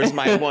other viewers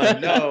might want to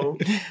know,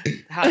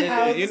 how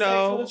did, you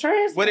know,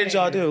 what did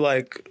y'all do?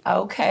 Like,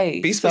 Okay.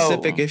 be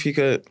specific if you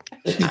could.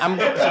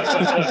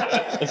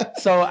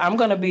 So I'm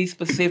going to be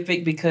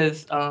specific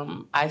because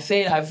I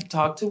said I've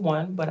talked to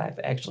one, but I've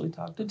actually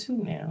talked to two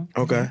now.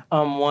 Okay.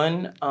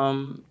 One,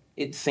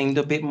 it seemed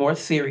a bit more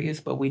serious,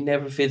 but we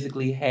never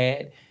physically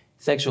had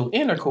sexual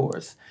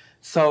intercourse.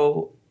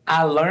 So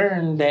I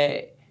learned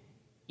that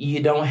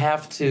you don't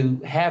have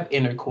to have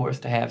intercourse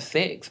to have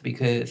sex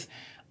because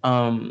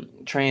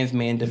trans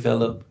men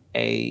develop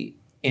a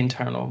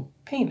internal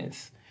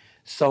penis.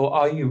 So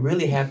all you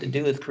really have to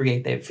do is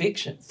create that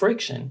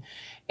friction.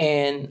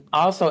 And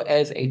also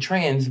as a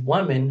trans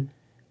woman,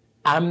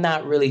 I'm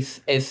not really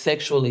as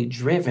sexually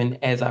driven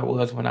as I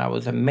was when I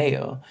was a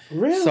male.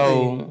 Really?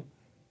 So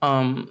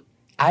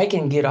I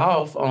can get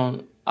off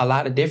on a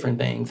lot of different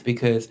things,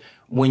 because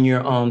when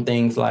you're on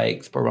things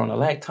like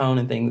spironolactone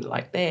and things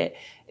like that,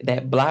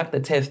 that block the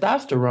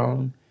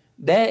testosterone,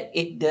 that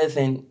it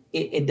doesn't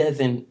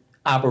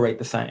operate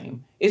the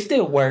same. It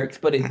still works,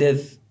 but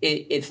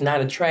it's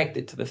not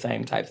attracted to the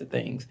same types of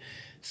things.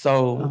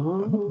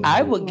 So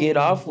I would get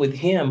off with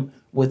him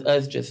with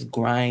us just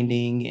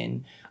grinding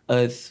and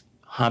us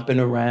humping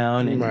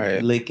around and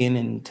licking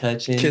and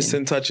touching.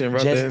 Kissing, touching,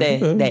 rubbing. Just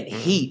that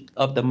heat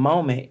of the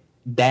moment,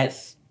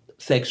 that's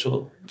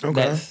sexual. Okay.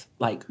 That's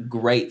like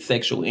great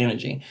sexual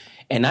energy.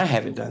 And I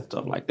haven't done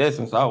stuff like that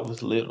since I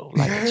was little,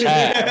 like a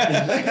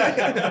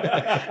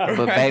child.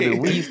 But baby,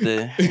 we used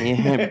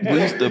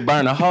to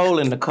burn a hole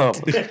in the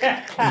cupboard.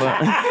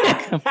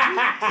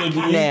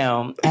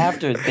 Now,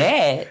 after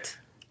that,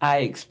 I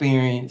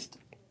experienced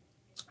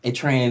a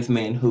trans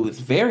man who was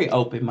very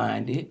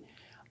open-minded.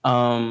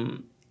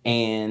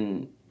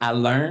 And I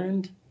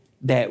learned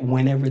that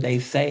whenever they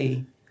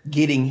say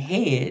getting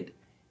head,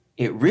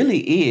 it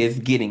really is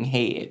getting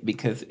head,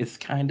 because it's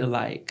kind of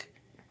like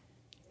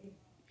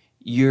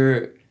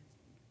you're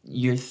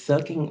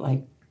sucking,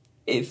 like,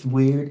 it's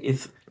weird.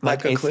 It's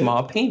like a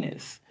small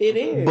penis. It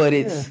is. But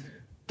it's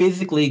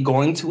physically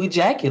going to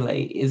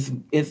ejaculate. It's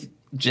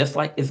just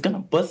like it's going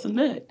to bust a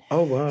nut.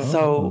 Oh, wow.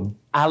 So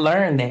I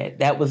learned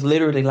that was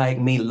literally like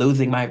me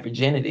losing my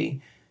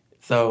virginity.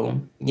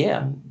 So,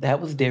 yeah,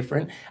 that was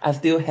different. I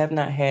still have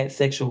not had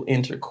sexual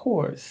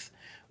intercourse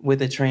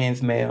with a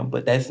trans male,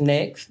 but that's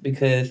next,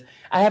 because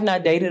I have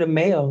not dated a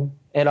male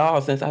at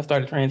all since I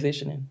started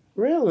transitioning.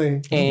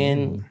 Really?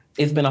 And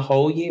it's been a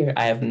whole year.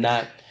 I've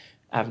not.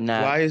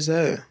 Why is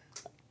that?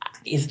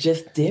 It's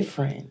just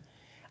different.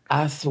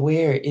 I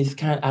swear, it's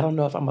kind of, I don't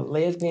know if I'm a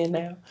lesbian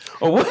now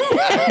or what.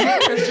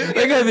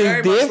 Because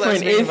it's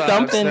different.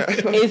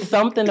 It's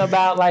something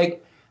about,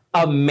 like,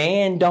 a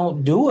man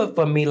don't do it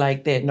for me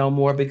like that no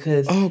more,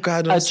 because oh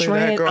God, don't say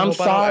that, girl. I'm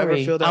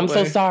sorry. I'm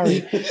so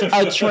sorry.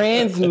 A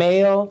trans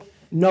male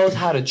knows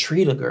how to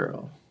treat a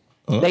girl.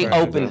 They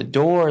open the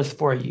doors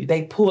for you.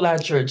 They pull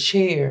out your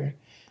chair.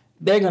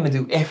 They're going to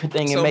do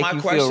everything and make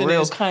you feel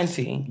real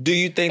cunty. Do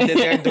you think that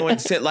they're doing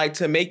it like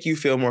to make you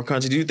feel more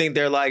cunty? Do you think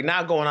they're like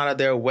not going out of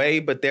their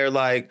way, but they're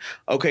like,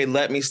 okay,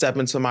 let me step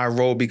into my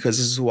role because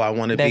this is who I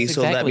want to be.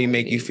 So let me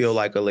make you feel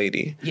like a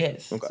lady.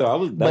 Yes.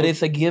 Okay. But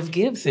it's a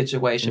give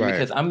situation,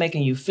 because I'm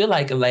making you feel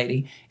like a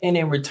lady. And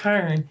in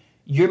return,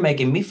 you're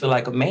making me feel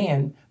like a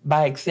man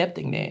by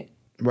accepting that.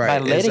 By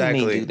letting me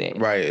do that.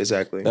 Right,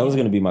 exactly. That was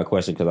going to be my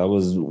question, because I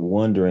was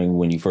wondering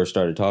when you first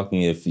started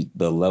talking if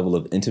the level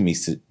of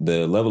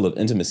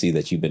intimacy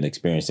that you've been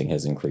experiencing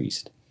has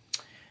increased.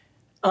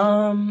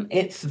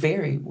 It's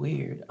very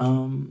weird.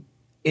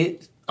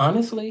 It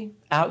honestly,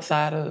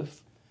 outside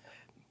of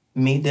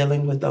me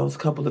dealing with those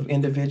couple of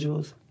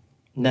individuals,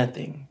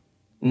 nothing.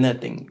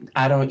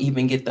 I don't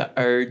even get the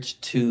urge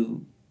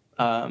to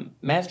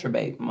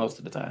masturbate most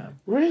of the time.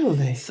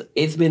 Really? So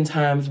it's been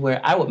times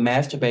where I would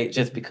masturbate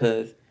just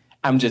because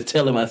I'm just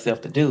telling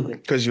myself to do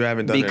it. Because you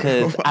haven't done it.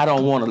 Because I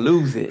don't want to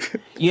lose it.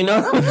 You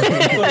know what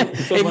I'm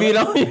saying? When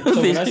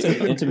I say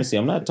intimacy,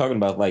 I'm not talking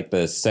about like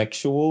the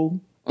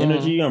sexual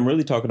energy. I'm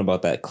really talking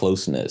about that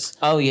closeness.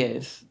 Oh,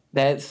 yes.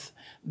 That's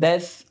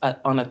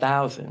on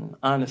 1,000,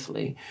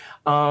 honestly.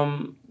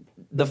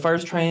 The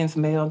first trans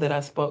male that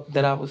I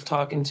was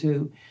talking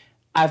to,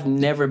 I've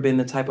never been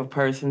the type of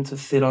person to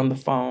sit on the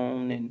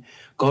phone and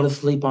go to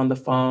sleep on the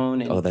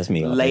phone and that's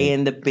me lay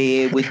in the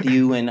bed with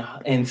you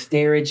and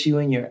stare at you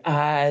in your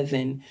eyes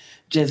and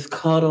just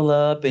cuddle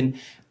up. And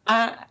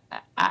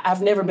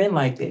I've never been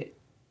like that.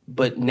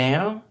 But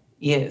now,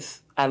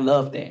 yes, I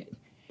love that.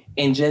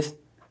 And just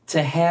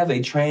to have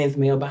a trans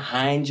male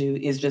behind you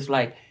is just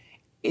like,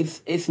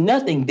 it's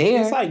nothing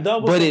there, it's like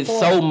double but support, it's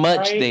so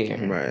much right?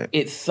 there. Right.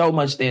 It's so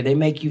much there. They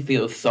make you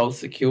feel so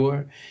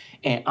secure.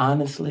 And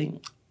honestly,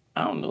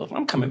 I don't know if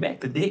I'm coming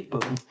back to dick, boo.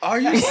 Are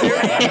you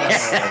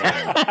serious?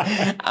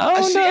 I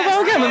don't know if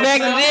I'm coming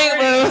back to dick,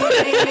 boo.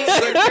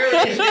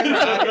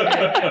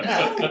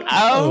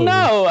 I don't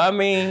know. I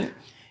mean,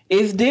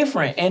 it's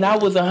different. And I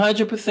was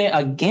 100%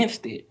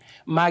 against it.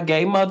 My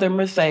gay mother,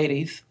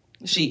 Mercedes,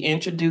 she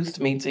introduced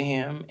me to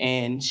him,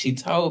 and she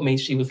told me,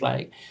 she was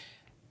like,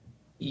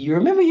 you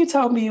remember you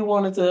told me you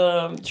wanted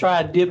to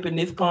try dipping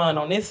this pond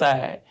on this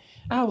side?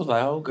 I was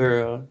like, oh,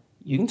 girl.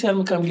 You can tell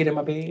him to come get in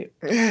my bed.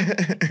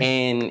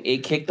 And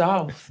it kicked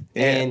off.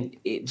 Yeah. And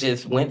it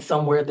just went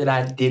somewhere that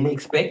I didn't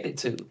expect it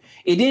to.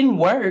 It didn't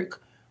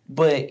work,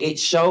 but it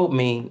showed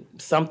me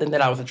something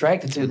that I was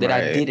attracted to that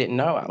I didn't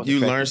know I was You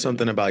attracted learned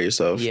something about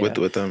yourself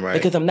with them, right?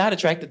 Because I'm not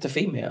attracted to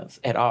females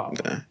at all.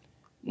 Okay.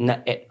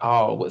 Not at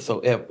all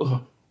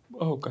whatsoever.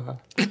 Oh, God.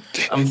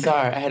 I'm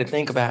sorry. I had to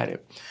think about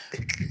it.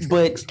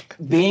 But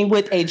being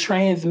with a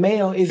trans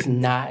male is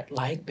not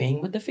like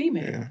being with a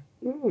female.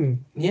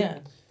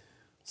 Yeah.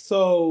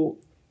 So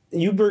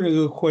you bring a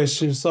good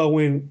question. So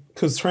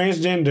because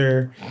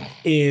transgender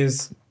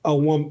is a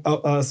woman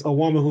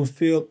who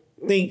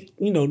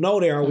know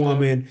they're a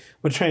woman,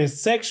 but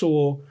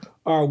transsexual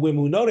are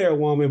women who know they're a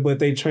woman, but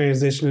they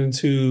transition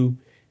into,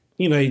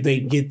 they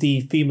get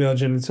the female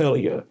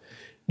genitalia.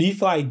 Do you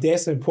feel like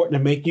that's important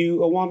to make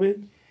you a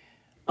woman?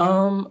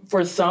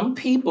 For some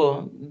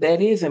people,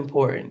 that is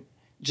important.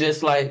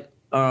 Just like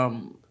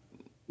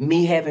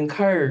me having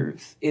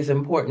curves is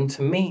important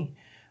to me,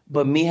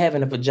 but me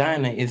having a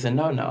vagina is a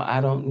no-no. I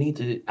don't need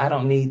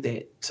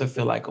that to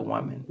feel like a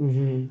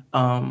woman.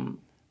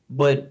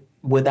 But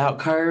without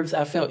curves,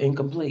 I felt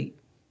incomplete.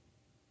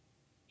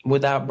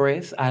 Without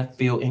breasts, I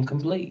feel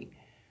incomplete.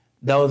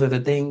 Those are the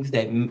things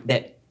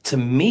that to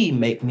me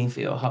make me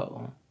feel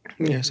whole.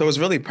 Yeah, so it's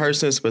really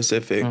person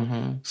specific.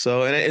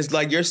 So, and it's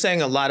like you're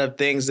saying a lot of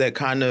things that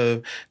kind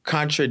of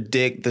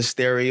contradict the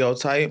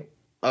stereotype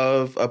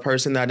of a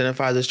person that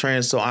identifies as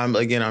trans. So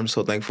I'm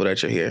so thankful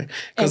that you're here.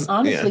 And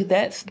honestly,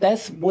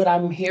 that's what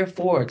I'm here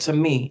for. To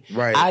me,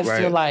 I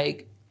feel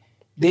like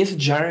this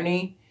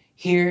journey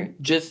here.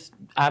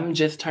 I'm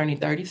just turning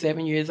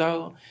 37 years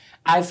old.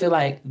 I feel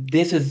like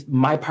this is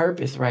my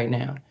purpose right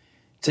now,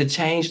 to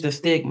change the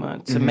stigma,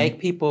 to make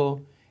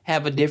people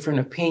have a different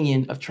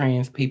opinion of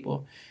trans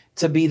people,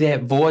 to be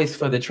that voice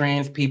for the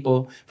trans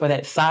people, for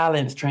that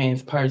silenced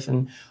trans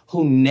person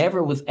who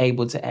never was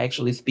able to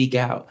actually speak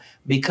out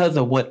because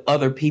of what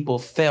other people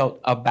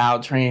felt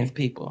about trans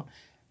people.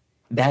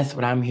 That's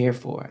what I'm here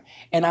for.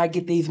 And I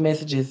get these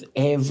messages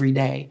every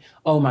day.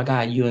 Oh my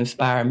God, you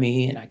inspire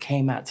me. And I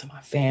came out to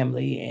my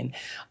family and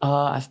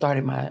I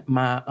started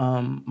my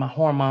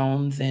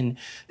hormones and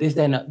this,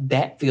 that, and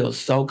that feels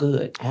so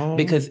good.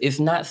 Because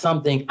it's not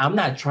something, I'm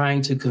not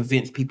trying to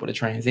convince people to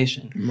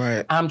transition.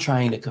 Right. I'm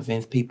trying to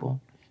convince people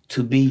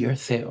to be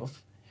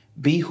yourself.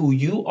 Be who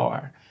you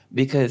are.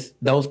 Because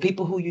those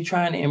people who you're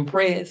trying to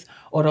impress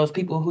or those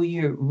people who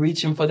you're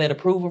reaching for that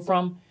approval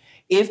from,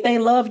 if they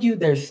love you,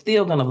 they're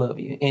still going to love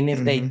you. And if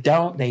they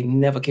don't, they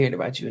never cared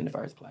about you in the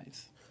first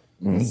place.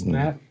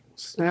 Snap.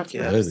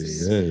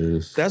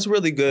 Yes. That's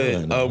really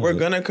good. We're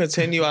going to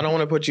continue. I don't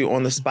want to put you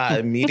on the spot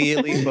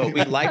immediately, but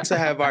we like to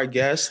have our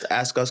guests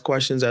ask us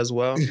questions as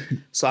well.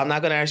 So I'm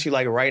not going to ask you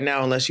like right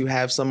now unless you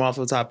have some off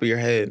the top of your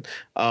head.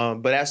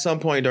 But at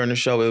some point during the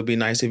show, it would be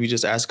nice if you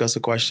just ask us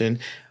a question.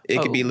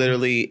 It could be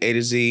literally A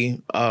to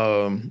Z,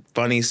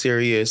 funny,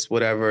 serious,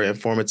 whatever,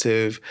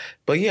 informative.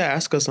 But yeah,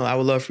 ask us. I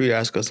would love for you to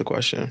ask us a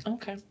question.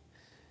 Okay.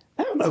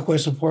 I have no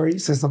question for you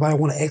since somebody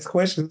want to ask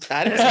questions.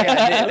 I didn't say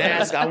I didn't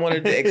ask. I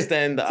wanted to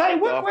extend the Hey,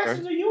 what offer.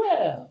 questions do you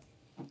have?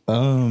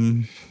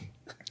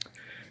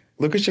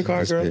 Look at your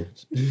car, girl.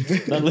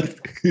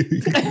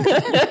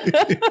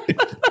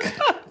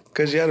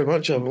 Because you had a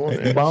bunch of them on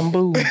there.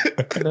 Bamboo.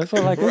 That's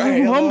what I like.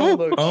 Right.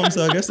 Bamboo.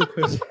 So I guess the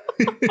question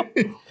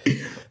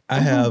I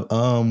have,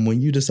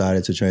 when you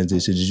decided to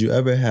transition, did you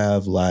ever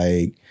have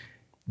like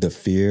the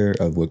fear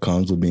of what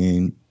comes with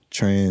being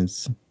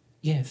trans?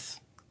 Yes.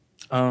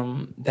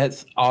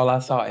 That's all I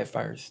saw at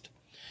first.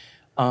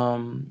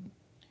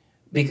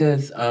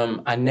 Because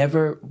I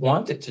never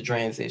wanted to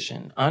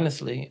transition.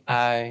 Honestly,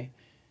 I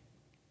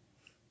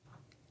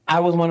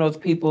was one of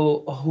those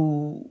people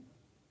who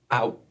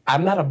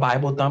I'm not a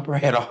Bible thumper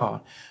at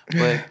all,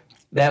 but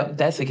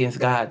that's against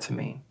God to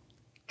me.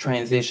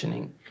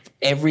 Transitioning.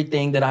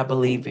 Everything that I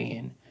believe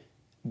in,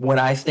 what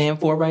I stand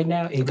for right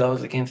now, it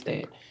goes against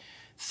that.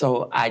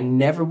 So I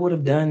never would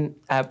have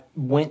I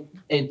went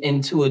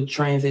into a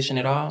transition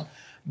at all.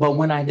 But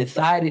when I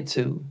decided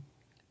to,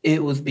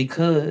 it was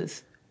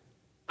because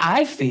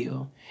I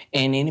feel,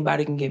 and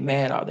anybody can get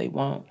mad all they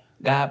want,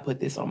 God put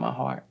this on my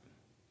heart.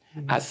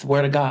 I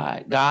swear to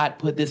God, God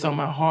put this on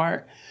my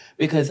heart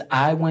because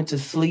I went to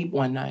sleep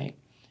one night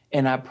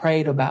and I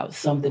prayed about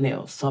something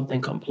else,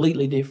 something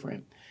completely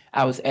different.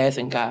 I was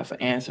asking God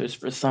for answers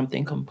for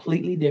something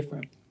completely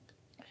different.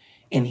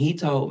 And he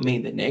told me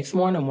the next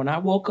morning when I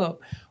woke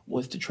up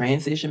was to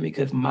transition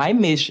because my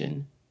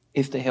mission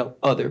is to help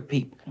other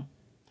people.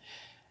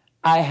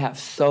 I have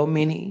so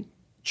many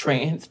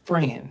trans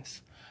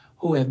friends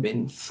who have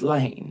been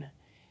slain,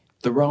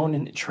 thrown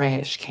in the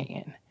trash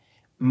can,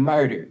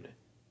 murdered,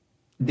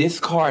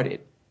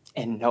 discarded,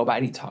 and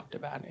nobody talked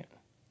about it.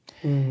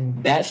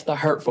 That's the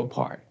hurtful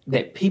part,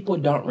 that people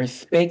don't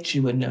respect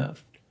you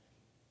enough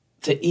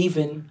to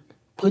even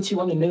put you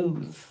on the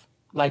news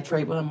like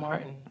Trayvon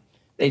Martin.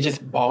 They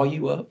just ball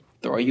you up,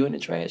 throw you in the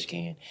trash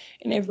can,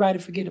 and everybody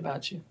forget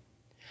about you.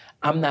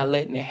 I'm not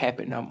letting it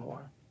happen no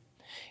more.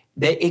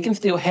 It can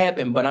still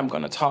happen, but I'm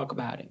going to talk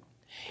about it.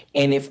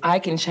 And if I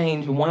can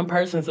change one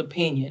person's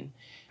opinion,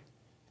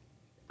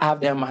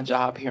 I've done my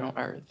job here on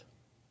earth.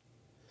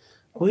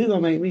 Well, you're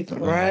going to make me talk.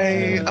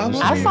 Right.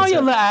 I saw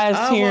your little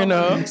eyes tearing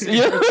up.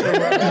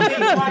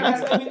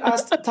 I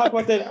talked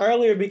about that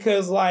earlier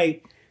because,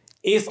 like,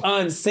 it's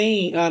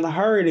unseen,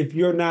 unheard if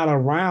you're not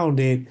around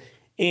it.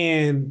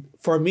 And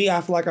for me,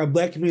 I feel like our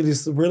Black community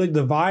is really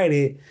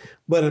divided.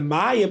 But in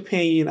my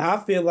opinion, I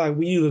feel like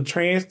we do the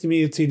trans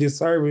community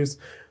disservice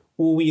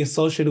when we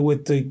associate it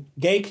with the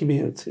gay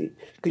community.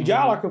 Because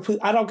y'all are complete.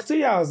 I don't consider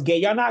y'all as gay.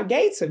 Y'all not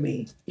gay to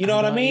me. You know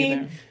what I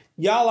mean?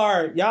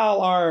 Either.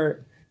 Y'all are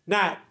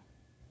not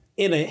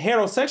in a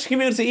heterosexual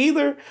community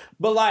either,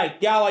 but like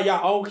y'all are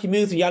your own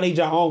community. Y'all need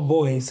your own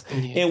voice.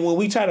 Yes. And when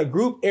we try to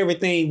group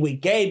everything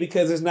with gay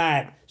because it's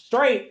not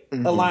straight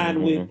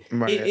aligned with,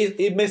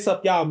 it mess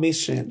up y'all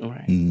mission.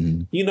 Right.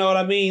 You know what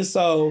I mean?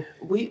 So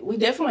we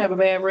definitely have a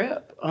bad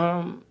rep.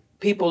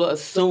 People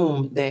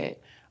assume that.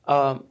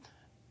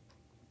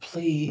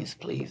 Please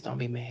don't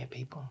be mad,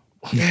 people.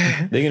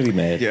 They're gonna be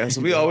mad. Yeah,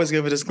 so we always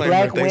give a disclaimer.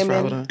 Black Thanks women, for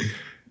having us.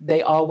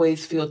 they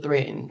always feel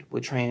threatened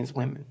with trans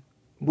women.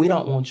 We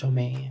don't want your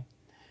man.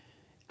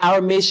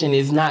 Our mission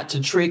is not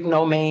to trick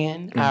no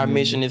man. Our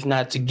mission is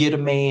not to get a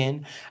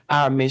man.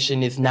 Our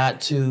mission is not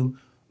to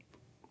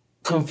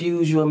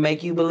confuse you and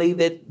make you believe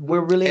that we're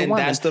really a And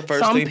woman. that's the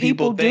first Some thing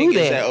people do think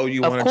is that, oh,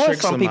 you Of wanna course,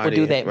 trick some people somebody.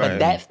 do that, Right. but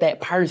that's that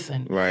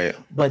person. Right.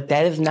 But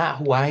that is not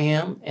who I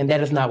am, and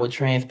that is not what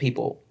trans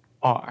people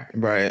are.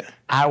 Right.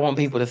 I want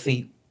people to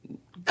see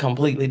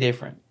completely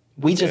different.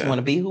 We just want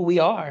to be who we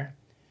are.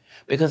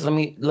 Because let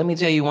me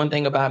tell you one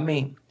thing about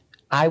me.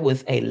 I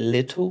was a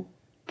little,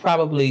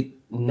 probably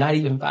not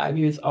even 5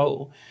 years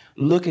old,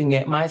 looking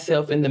at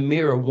myself in the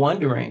mirror,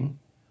 wondering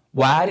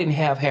why I didn't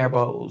have hair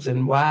bows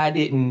and why I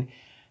didn't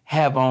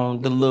have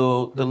on the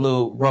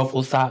little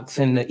ruffle socks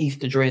and the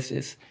Easter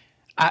dresses.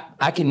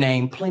 I can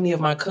name plenty of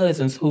my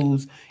cousins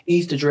whose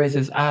Easter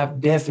dresses I've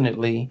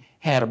definitely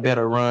had a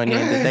better run in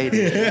than they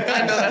did.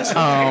 I know that's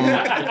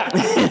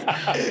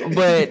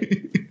But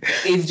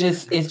it's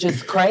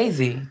just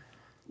crazy.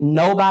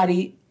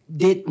 Nobody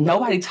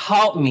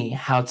taught me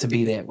how to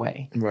be that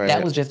way. Right.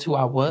 That was just who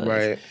I was.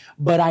 Right.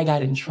 But I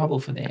got in trouble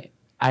for that.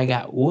 I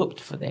got whooped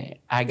for that.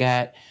 I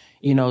got,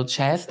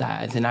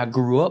 chastised. And I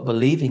grew up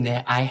believing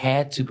that I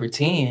had to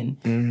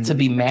pretend to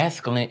be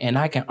masculine, and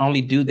I can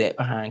only do that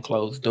behind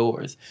closed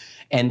doors.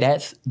 And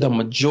that's the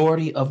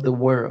majority of the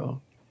world.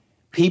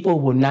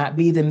 People will not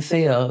be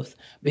themselves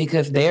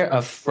because they're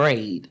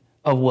afraid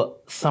of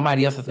what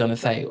somebody else is going to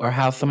say or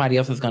how somebody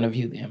else is going to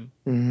view them.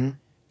 Mm-hmm.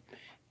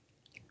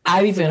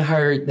 I've even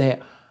heard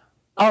that,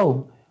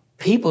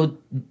 people,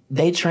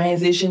 they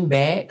transition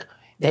back,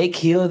 they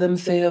kill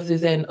themselves,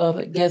 this, that, and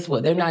other. Guess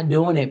what? They're not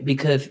doing it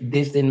because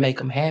this didn't make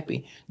them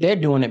happy. They're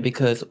doing it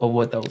because of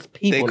what those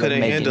people They couldn't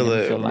are making handle them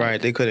it. feel like.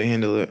 Right. They couldn't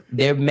handle it.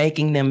 They're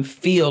making them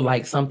feel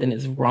like something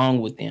is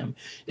wrong with them.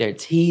 They're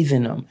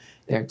teasing them.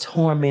 They're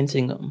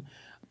tormenting them.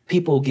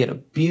 People get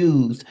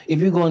abused. If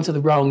you go into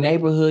the wrong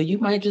neighborhood, you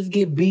might just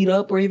get beat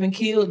up or even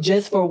killed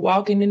just for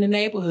walking in the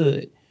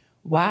neighborhood.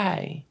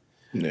 Why?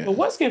 Yeah. But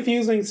what's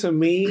confusing to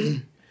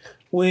me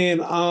when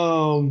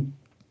a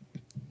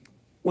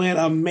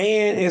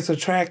man is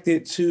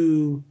attracted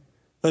to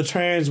a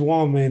trans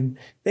woman,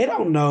 they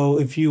don't know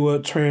if you a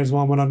trans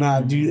woman or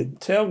not. Do you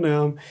tell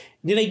them?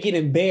 Then they get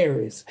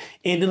embarrassed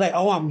and they're like,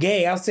 "Oh, I'm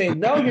gay." I said,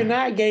 "No, you're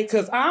not gay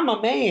because I'm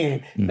a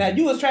man. Now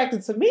you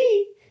attracted to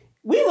me.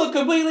 We look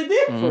completely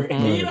different.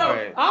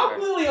 Right, I'm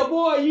clearly a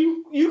boy.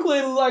 You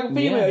clearly look like a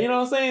female. Yeah. You know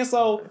what I'm saying?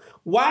 So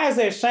why is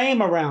there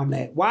shame around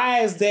that? Why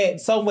is that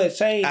so much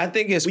shame? I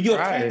think it's when you're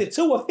pride. attracted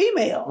to a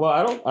female.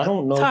 Well, I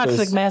don't know.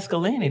 Toxic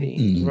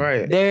masculinity.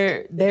 Right.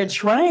 They're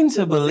trying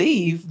to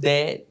believe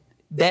that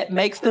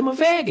makes them a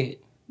faggot.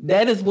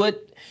 That is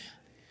what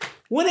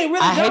When it really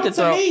I hate to comes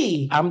to throw.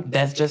 me.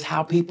 That's just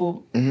how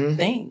people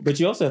think. But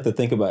you also have to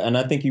think about, and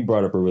I think you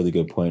brought up a really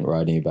good point,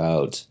 Rodney,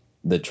 about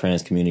the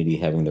trans community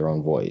having their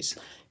own voice,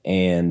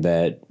 and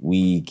that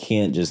we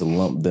can't just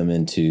lump them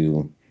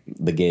into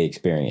the gay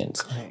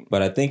experience. Right.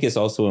 But I think it's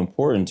also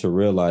important to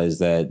realize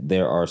that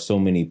there are so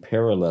many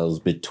parallels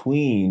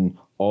between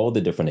all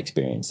the different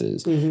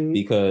experiences,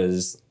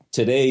 because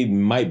today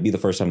might be the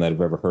first time that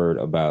I've ever heard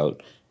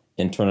about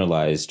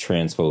internalized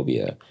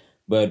transphobia.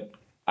 But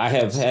I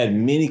have had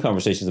many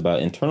conversations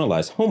about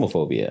internalized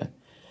homophobia.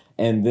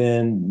 And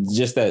then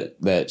just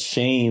that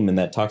shame and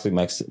that toxic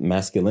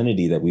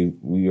masculinity that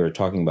we are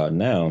talking about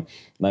now,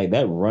 like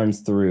that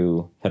runs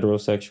through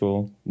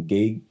heterosexual,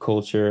 gay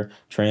culture,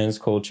 trans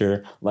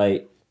culture,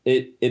 like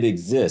it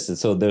exists. And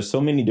so there's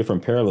so many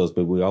different parallels,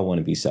 but we all want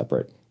to be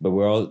separate. But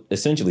we're all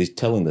essentially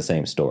telling the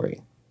same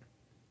story.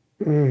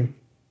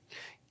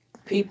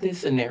 Peep this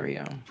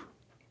scenario.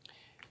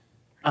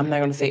 I'm not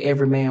going to say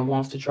every man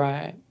wants to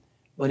try it,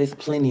 but it's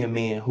plenty of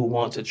men who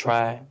want to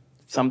try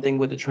something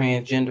with a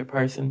transgender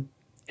person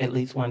at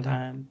least one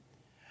time.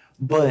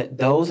 But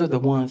those are the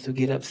ones who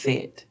get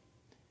upset.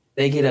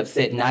 They get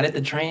upset not at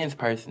the trans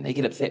person, they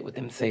get upset with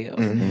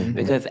themselves.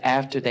 Because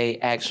after they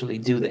actually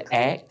do the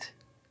act,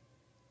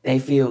 they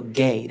feel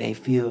gay. They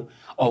feel,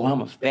 oh,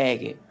 I'm a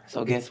faggot.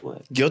 So guess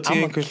what? Guilty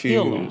I'm and gonna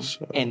kill 'em confused.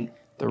 and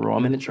throw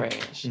them in the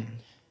trash.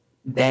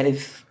 That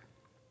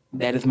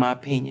is my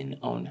opinion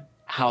on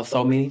how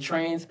so many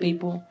trans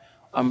people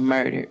are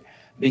murdered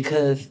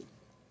because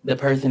the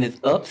person is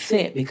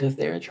upset because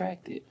they're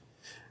attracted.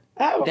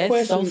 I have a That's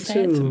question so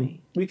sad too. to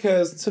me.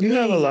 Because to You me,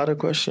 have a lot of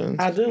questions.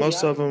 I do,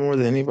 Most yeah. of them more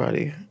than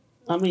anybody.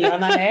 I mean, I'm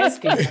not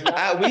asking.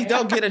 We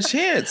don't get a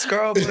chance,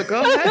 girl. But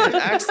go ahead.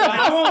 Ask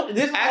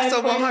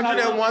the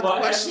 101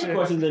 question.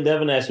 Questions, then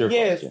Devin asked your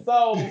Yes, question.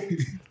 so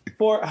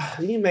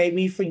you made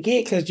me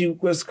forget because you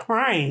was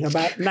crying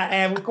about not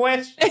having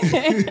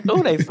questions.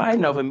 Oh, they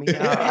fighting over me.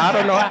 I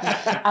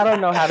don't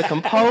know how to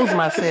compose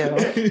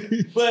myself.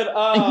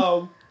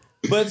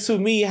 But to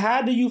me,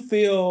 how do you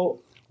feel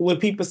when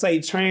people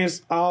say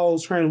all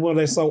trans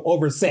women are so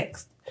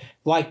oversexed.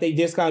 Like they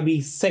just gotta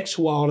be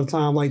sexual all the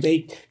time. Like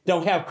they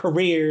don't have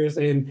careers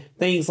and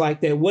things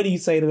like that. What do you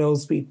say to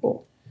those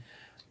people?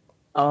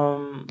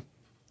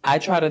 I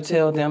try to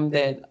tell them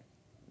that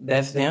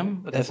that's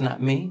them, but that's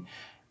not me.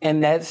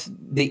 And that's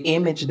the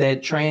image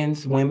that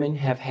trans women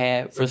have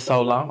had for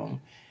so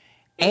long.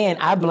 And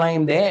I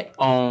blame that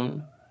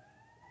on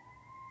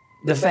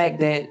the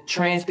fact that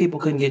trans people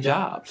couldn't get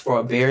jobs for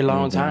a very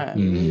long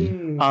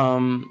time.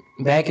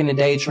 Back in the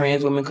day,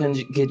 trans women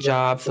couldn't get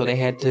jobs, so they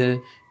had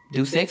to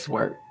do sex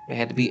work. They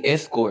had to be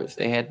escorts.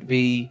 They had to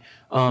be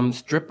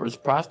strippers,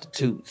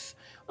 prostitutes,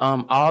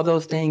 all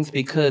those things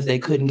because they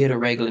couldn't get a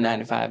regular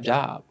 9-to-5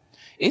 job.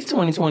 It's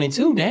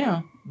 2022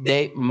 now.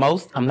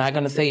 I'm not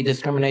going to say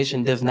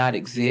discrimination does not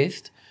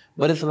exist,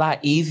 but it's a lot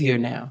easier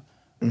now.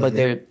 But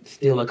they're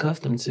still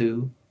accustomed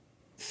to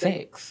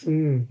sex.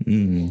 And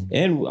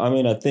I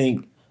mean, I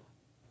think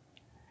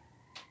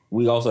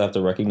we also have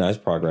to recognize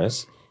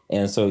progress.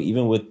 And so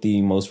even with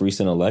the most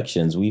recent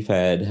elections, we've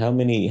had how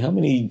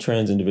many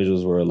trans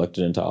individuals were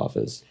elected into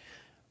office?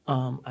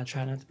 I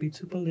try not to be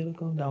too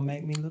political. Don't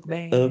make me look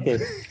bad. Okay.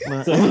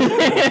 So,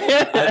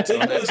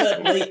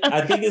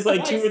 I think it's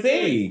like 2 or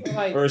 3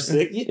 or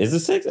 6. Is it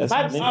 6?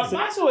 My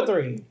 2 or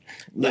 3.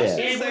 Yeah.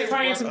 And we're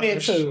trans men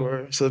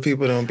too. So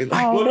people don't be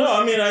like, Well, no,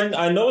 I mean,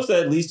 I know it's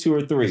at least 2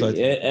 or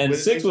 3, and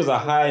 6 was a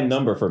high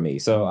number for me.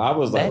 So I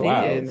was like,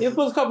 wow. It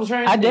was a couple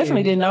trans. I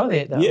definitely didn't know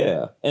that though.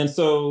 Yeah, and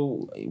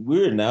so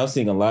we're now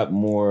seeing a lot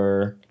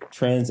more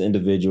trans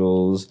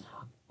individuals,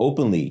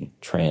 openly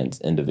trans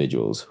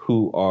individuals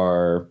who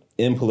are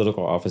in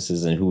political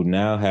offices and who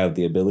now have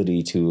the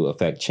ability to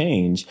affect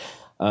change.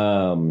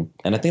 And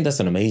I think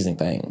that's an amazing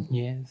thing.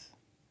 Yes.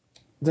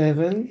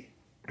 Devin?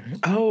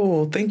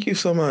 oh, thank you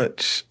so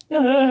much.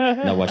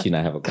 Now watch you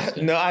not have a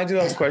question. No, I do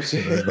have a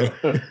question.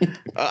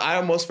 I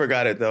almost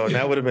forgot it though, and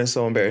that would have been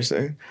so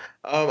embarrassing.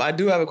 I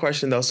do have a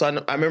question though.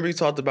 So I remember you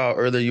talked about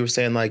earlier. You were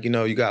saying like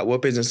you got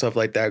whoopings and stuff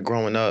like that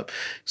growing up.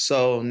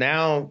 So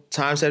now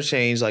times have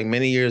changed, like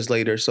many years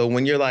later. So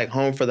when you're like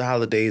home for the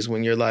holidays,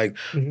 when you're like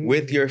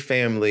with your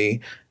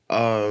family,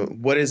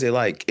 what is it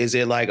like? Is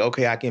it like,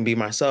 okay, I can be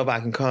myself, I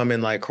can come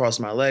and like cross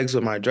my legs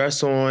with my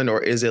dress on,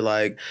 or is it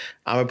like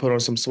I'm gonna put on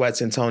some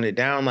sweats and tone it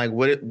down? Like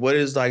what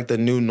is like the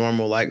new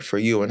normal like for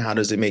you, and how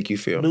does it make you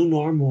feel? New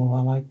normal,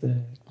 I like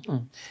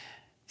that.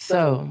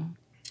 So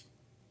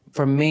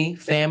for me,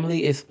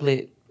 family is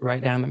split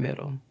right down the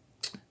middle.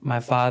 My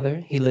father,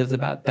 he lives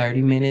about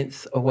 30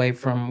 minutes away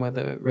from where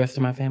the rest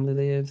of my family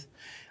lives.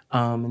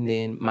 And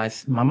then my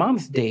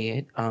mom's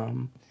dead.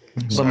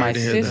 But my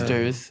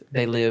sisters,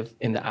 they live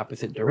in the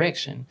opposite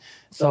direction.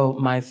 So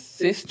my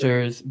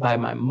sisters, by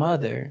my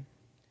mother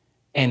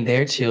and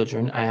their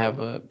children, I have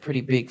a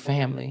pretty big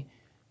family.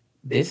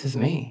 This is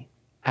me.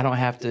 I don't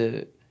have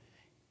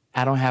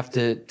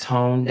to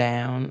tone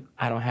down.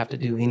 I don't have to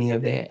do any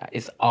of that.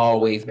 It's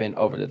always been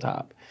over the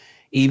top.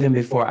 Even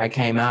before I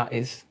came out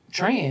as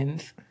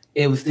trans,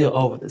 it was still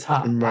over the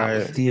top. Right. I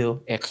was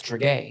still extra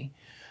gay.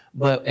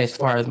 But as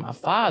far as my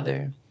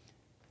father,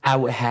 I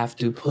would have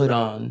to put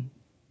on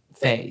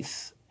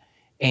face.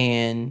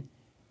 And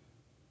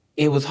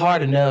it was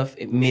hard enough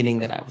admitting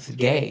that I was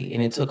gay,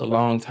 and it took a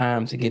long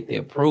time to get the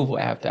approval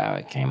after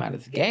I came out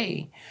as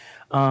gay.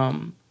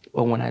 But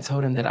when I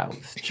told him that I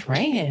was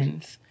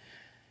trans,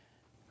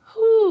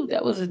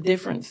 that was a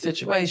different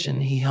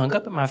situation. He hung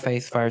up in my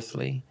face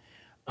firstly,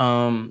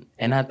 and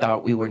I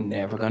thought we were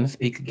never going to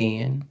speak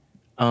again.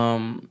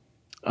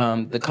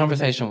 The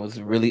conversation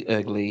was really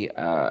ugly.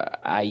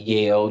 I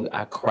yelled,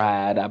 I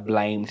cried, I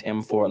blamed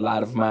him for a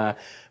lot of my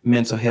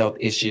mental health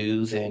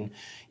issues and,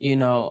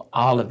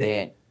 all of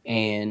that.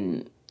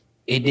 And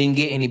it didn't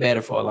get any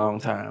better for a long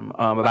time.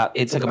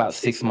 It took about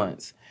 6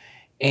 months.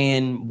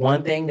 And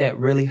one thing that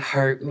really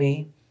hurt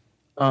me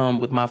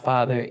with my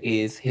father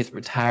is his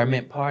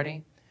retirement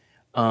party.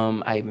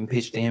 I even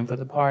pitched in for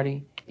the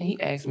party, and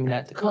he asked me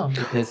not to come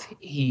because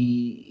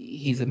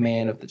he's a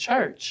man of the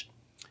church.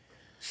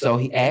 So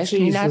he asked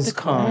me not to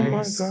come. Oh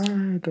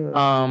my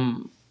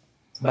God.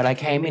 But I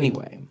came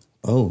anyway.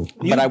 Oh.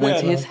 But I went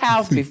to his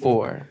house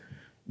before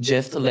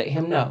just to let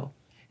him know,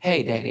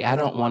 hey, Daddy, I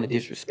don't want to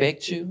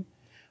disrespect you,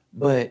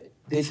 but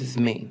this is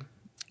me.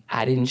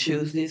 I didn't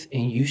choose this,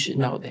 and you should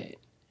know that.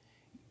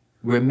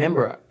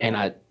 Remember, and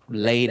I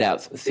laid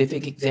out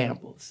specific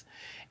examples,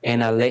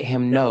 and I let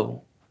him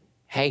know,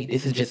 hey,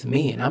 this is just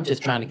me, and I'm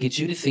just trying to get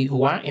you to see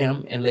who I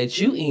am and let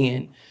you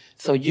in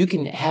so you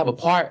can have a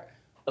part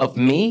of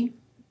me,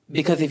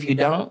 because if you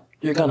don't,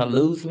 you're going to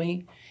lose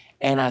me.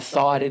 And I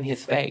saw it in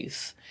his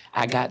face.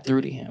 I got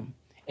through to him.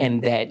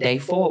 And that day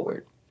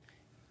forward,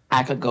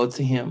 I could go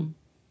to him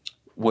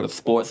with a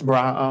sports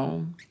bra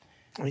on,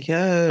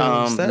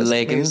 Yes, that's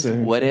leggings,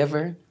 amazing.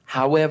 whatever.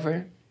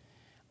 However,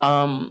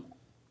 when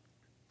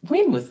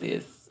was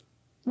this?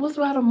 It was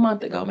about a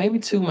month ago, maybe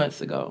 2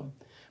 months ago.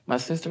 My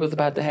sister was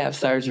about to have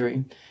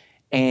surgery,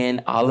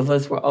 and all of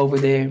us were over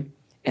there,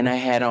 and I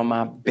had on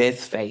my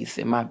best face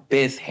and my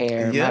best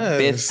hair, my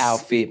best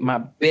outfit, my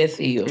best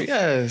heels.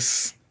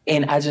 Yes.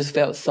 And I just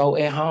felt so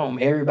at home.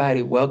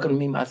 Everybody welcomed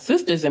me. My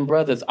sisters and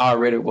brothers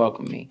already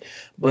welcomed me.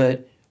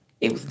 But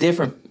it was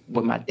different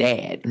with my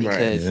dad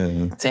because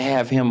to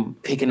have him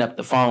picking up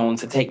the phone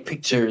to take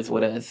pictures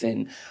with us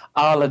and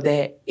all of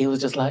that, it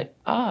was just like,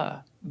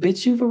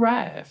 bitch, you've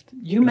arrived.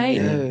 You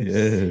made it.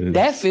 Yes.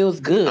 That feels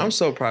good. I'm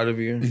so proud of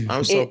you.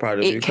 I'm so proud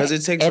of you because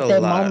it takes a lot.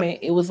 At that moment,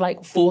 it was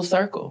like full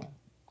circle.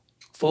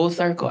 Full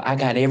circle. I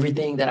got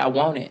everything that I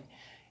wanted.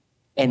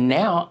 And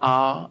now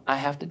all I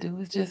have to do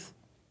is just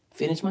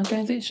finish my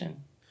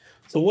transition.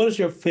 So what is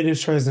your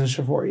finished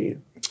transition for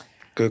you?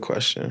 Good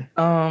question.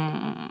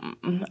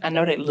 I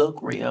know they look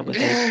real, but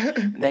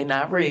they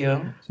not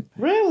real.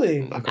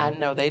 Really? Okay. I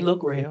know they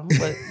look real,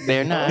 but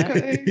they're not.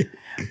 Okay.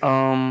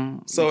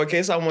 So in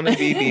case I want to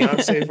be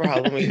Beyonce for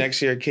Halloween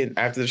next year,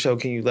 after the show,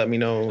 can you let me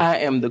know? I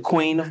am the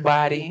queen of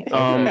body.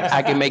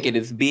 I can make it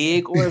as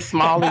big or as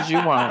small as you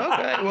want.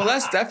 Okay. Well,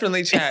 let's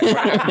definitely chat.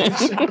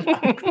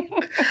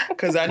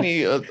 Because I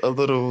need a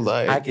little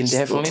like. I can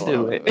definitely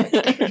do it.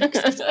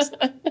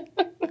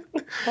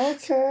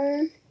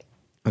 Okay.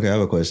 Okay, I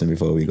have a question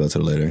before we go to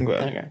the letter.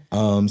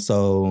 Okay.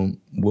 So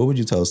what would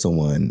you tell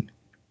someone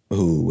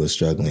who was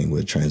struggling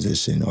with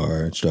transition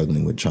or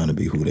struggling with trying to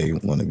be who they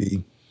want to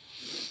be?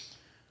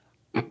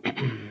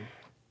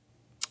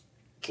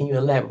 Can you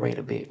elaborate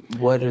a bit?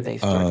 What are they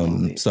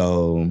struggling with?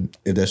 So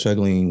if they're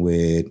struggling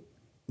with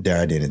their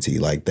identity,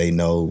 like they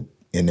know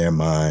in their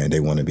mind they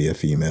want to be a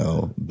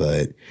female,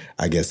 but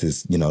I guess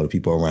it's, the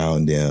people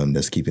around them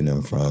that's keeping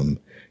them from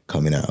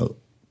coming out.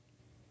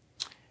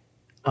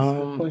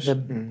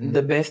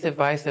 The best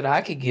advice that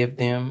I could give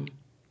them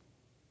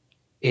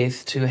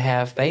is to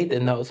have faith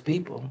in those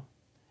people.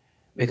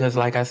 Because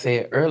like I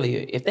said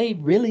earlier, if they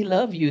really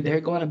love you,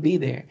 they're going to be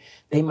there.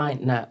 They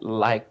might not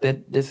like the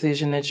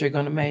decision that you're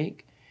going to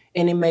make.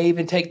 And it may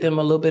even take them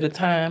a little bit of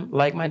time,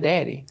 like my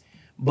daddy.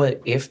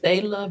 But if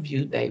they love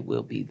you, they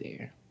will be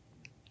there.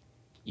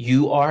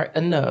 You are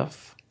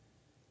enough.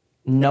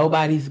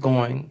 Nobody's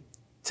going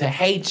to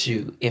hate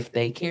you if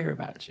they care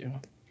about you.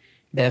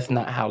 That's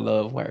not how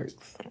love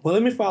works. Well,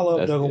 let me follow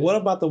up, Doug. What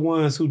about the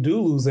ones who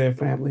do lose their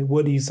family?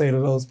 What do you say to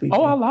those people?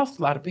 Oh, I lost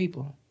a lot of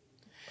people.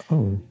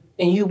 Oh.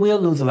 And you will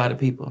lose a lot of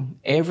people.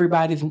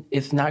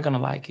 It's not gonna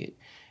like it.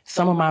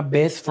 Some of my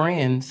best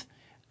friends,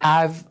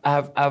 I've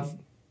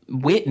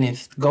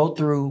witnessed go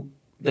through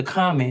the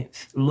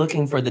comments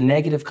looking for the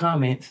negative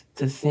comments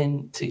to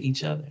send to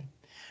each other.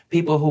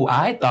 People who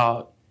I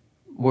thought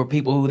were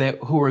people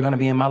who were gonna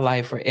be in my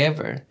life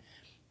forever.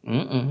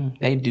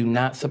 They do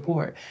not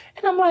support.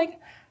 And I'm like,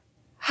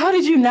 how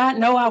did you not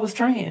know I was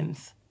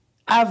trans?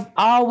 I've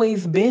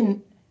always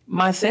been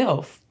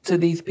myself to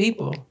these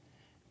people.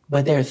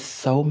 But they're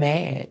so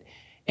mad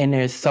and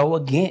they're so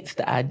against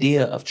the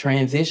idea of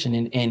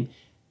transitioning. And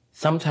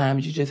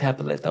sometimes you just have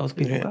to let those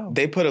people go.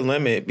 They put a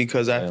limit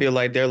because I feel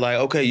like they're like,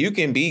 okay, you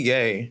can be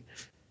gay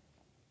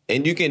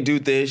and you can do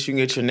this, you can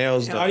get your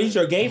nails done. Are these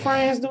your gay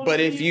friends doing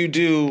But if you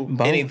do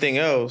Both. anything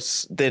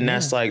else, then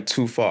that's like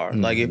too far.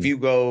 Like if you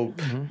go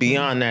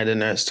beyond that, then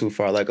that's too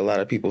far. Like a lot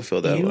of people feel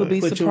that You way. would be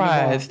Put you in the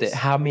surprised box. at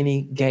how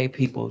many gay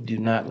people do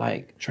not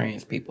like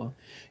trans people.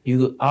 You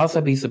would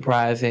also be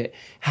surprised at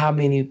how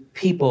many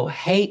people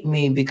hate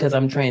me because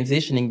I'm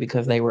transitioning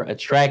because they were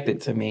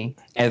attracted to me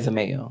as a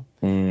male.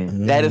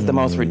 That is the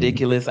most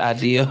ridiculous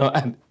idea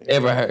I've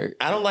ever heard.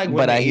 I don't like women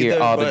but I hear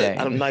either, all the but day.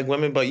 I don't like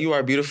women, but you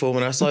are beautiful.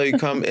 When I saw you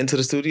come into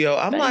the studio,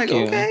 I'm like,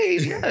 you. okay,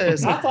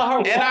 yes. I saw her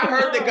And I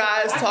heard the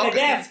guys talking.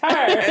 That's her.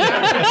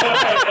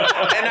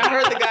 And I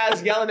heard the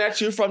guys yelling at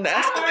you from the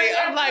escalator.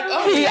 I'm like,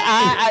 oh, He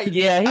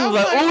was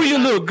like, "Oh, you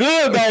look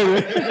good,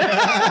 baby."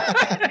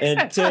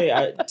 And Tay,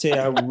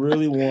 I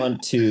really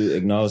want to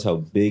acknowledge how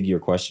big your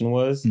question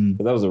was,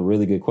 because that was a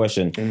really good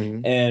question.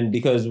 And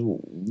because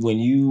when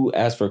you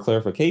ask for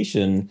clarification,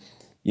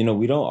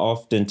 we don't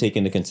often take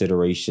into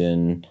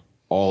consideration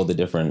all the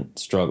different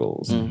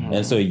struggles.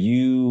 And so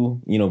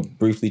you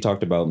briefly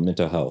talked about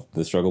mental health,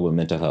 the struggle with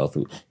mental health,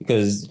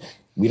 because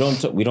we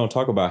don't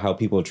talk about how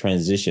people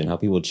transition, how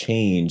people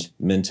change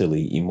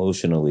mentally,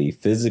 emotionally,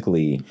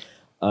 physically,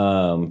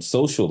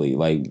 socially.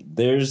 Like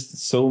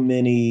there's so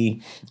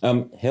many,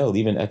 hell,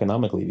 even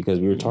economically, because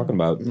we were talking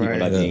about people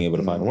not being able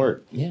to find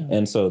work. Yeah.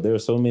 And so there are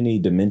so many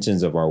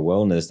dimensions of our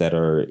wellness that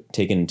are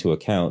taken into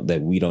account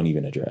that we don't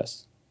even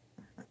address.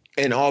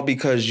 And all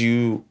because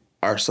you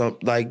are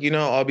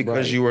all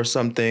because you were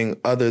something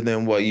other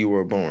than what you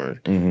were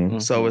born.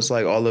 So it's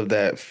like all of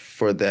that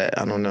for that.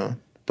 I don't know.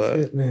 But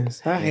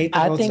Goodness. I hate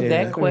I think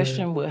that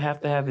question would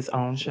have to have its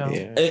own show.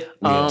 yeah.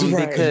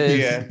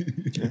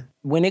 Because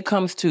when it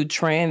comes to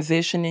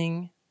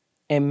transitioning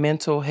and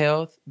mental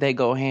health, they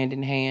go hand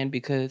in hand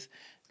because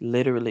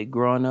literally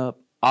growing up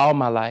all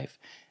my life,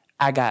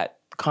 I got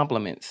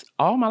compliments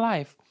all my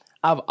life.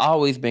 I've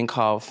always been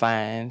called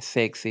fine,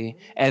 sexy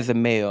as a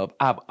male.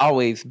 I've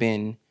always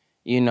been,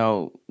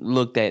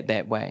 looked at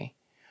that way.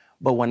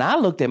 But when I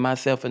looked at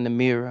myself in the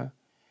mirror,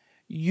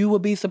 you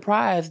would be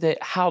surprised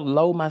at how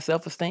low my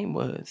self-esteem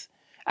was.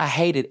 I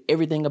hated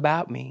everything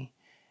about me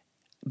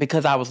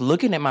because I was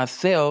looking at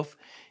myself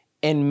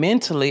and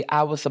mentally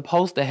I was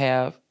supposed to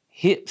have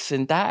hips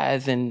and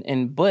thighs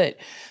and butt.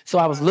 So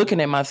I was looking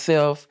at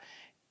myself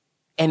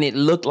and it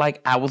looked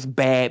like I was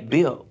bad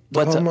built.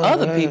 But to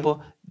other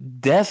people,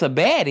 that's a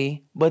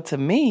baddie. But to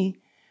me,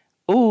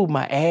 ooh,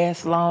 my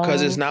ass long.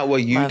 Because it's not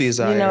what you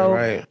desire,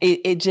 right?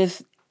 It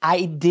just,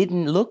 I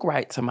didn't look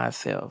right to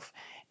myself.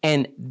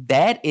 And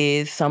that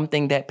is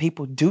something that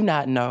people do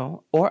not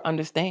know or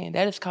understand.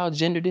 That is called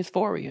gender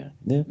dysphoria.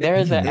 Yeah. There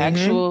is an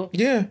actual...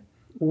 Yeah.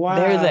 Wow.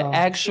 There is an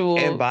actual...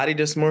 And body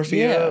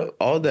dysmorphia,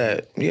 all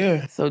that.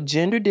 Yeah. So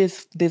gender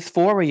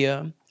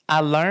dysphoria,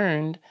 I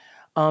learned,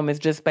 is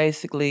just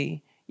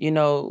basically,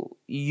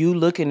 you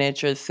looking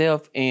at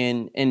yourself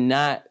and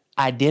not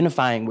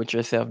identifying with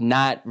yourself,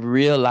 not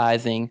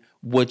realizing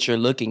what you're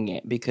looking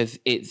at because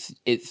it's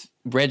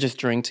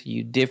registering to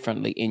you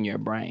differently in your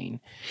brain.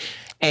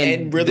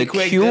 And really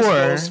quick, this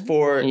goes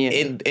for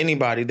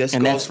anybody. This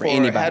goes for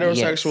anybody,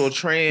 heterosexual,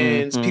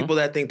 trans, people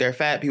that think they're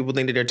fat, people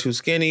think that they're too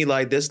skinny.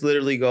 Like, this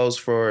literally goes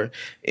for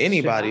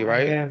anybody,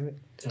 right?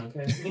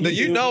 Okay.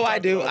 You know I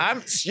do.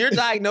 You're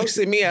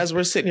diagnosing me as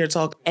we're sitting here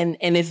talking.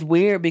 And it's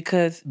weird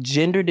because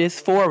gender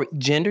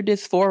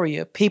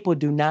dysphoria, people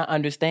do not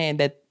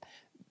understand that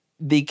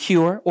the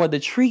cure or the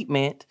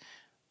treatment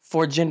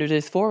for gender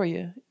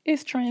dysphoria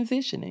is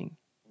transitioning.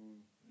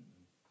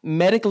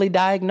 Medically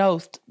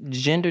diagnosed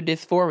gender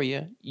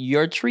dysphoria,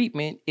 your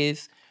treatment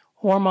is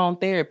hormone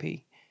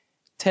therapy,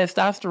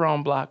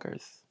 testosterone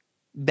blockers.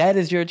 That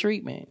is your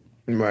treatment.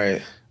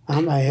 Right.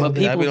 But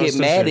people get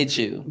mad at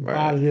you.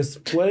 Right.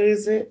 What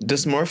is it?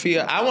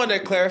 Dysmorphia. I want to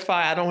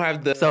clarify. I don't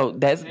have the... So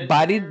that's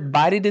body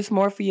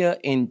dysmorphia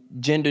and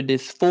gender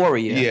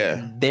dysphoria.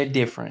 Yeah. They're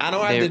different. I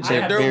don't have the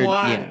gender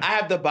one. Yeah. I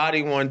have the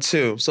body one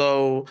too.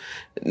 So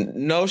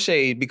no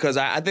shade because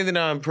I think that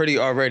I'm pretty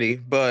already.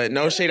 But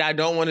no shade. I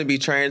don't want to be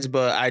trans,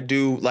 but I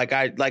do. Like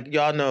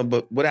y'all know.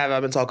 But what have I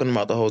been talking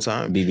about the whole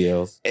time?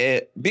 BBLs.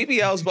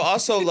 BBLs, but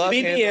also love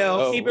handles.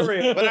 BBL. Keep it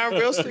real. But I'm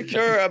real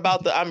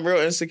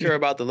insecure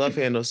about the love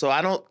handle. So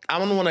I don't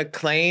want to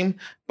claim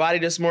body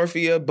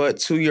dysmorphia, but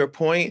to your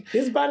point,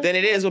 then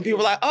it is when people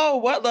are like, oh,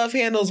 what love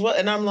handles what?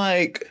 And I'm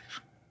like,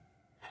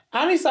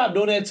 I need to stop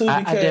doing that too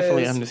because I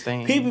definitely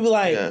understand. People be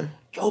like,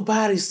 your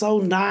body's so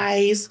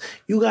nice.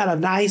 You got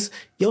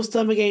your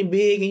stomach ain't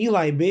big. And you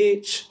like,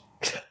 bitch.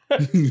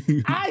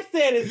 I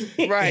said it's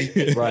big. Right.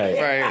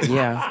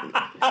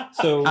 Yeah.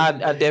 So I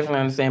definitely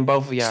understand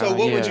both of y'all. So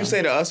what would you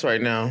say to us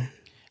right now?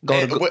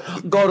 Go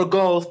to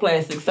Gold's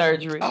Plastic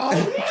Surgery. Oh.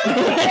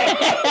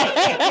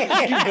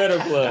 You better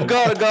plug.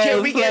 Go to Gold's Plastic Surgery.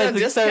 Can we get a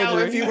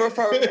discount if you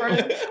refer?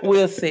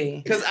 We'll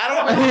see. Because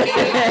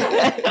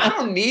I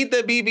don't need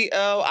the BBL.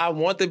 I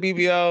want the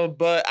BBL,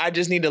 but I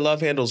just need the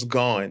love handles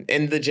gone.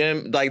 And the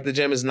gym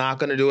is not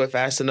going to do it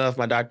fast enough.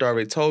 My doctor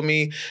already told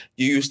me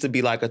you used to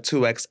be like a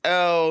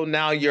 2XL.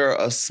 Now you're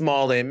a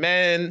small in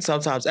men,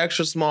 sometimes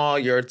extra small.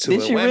 You're a 2 in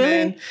women.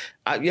 Really?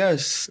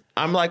 Yes,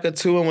 I'm like a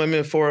 2 in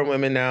women, 4 in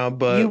women now,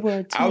 but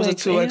I was a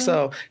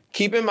 2XL.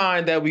 Keep in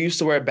mind that we used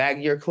to wear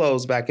baggier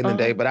clothes back in the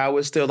day, but I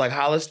was still like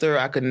Hollister.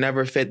 I could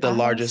never fit the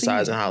largest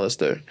size in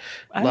Hollister.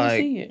 I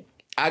see it.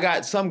 I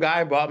got some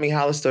guy bought me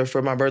Hollister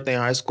for my birthday in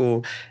high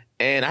school,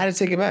 and I had to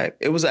take it back.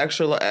 It was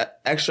extra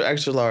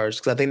large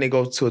because I think they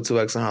go to a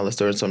 2X in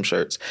Hollister in some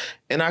shirts,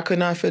 and I could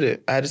not fit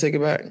it. I had to take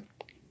it back.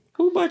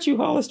 Who bought you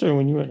Hollister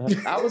when you were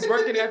in I was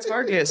working at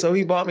Target, so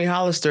he bought me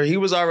Hollister. He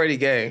was already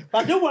gay.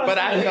 I felt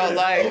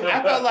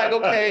like,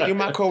 okay, you're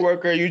my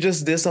coworker. You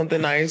just did something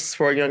nice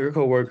for a younger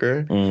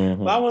coworker.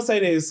 Mm-hmm. But I want to say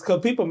this,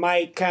 because people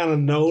might kind of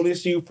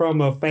notice you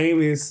from a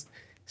famous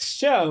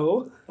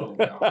show.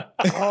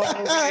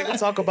 Let's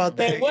talk about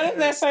that. And what is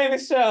that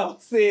famous show,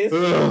 sis?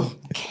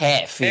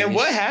 Catfish. And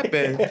what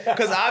happened?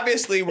 Because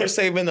obviously we're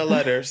saving the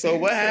letter. So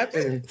what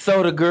happened?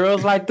 So the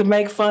girls like to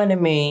make fun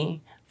of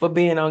me for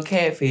being on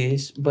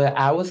Catfish, but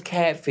I was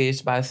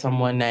catfished by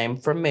someone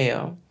named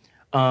Fremel.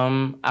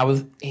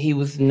 He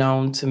was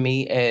known to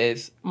me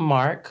as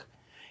Mark,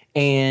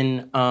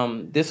 and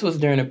this was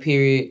during a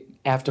period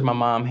after my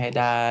mom had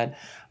died.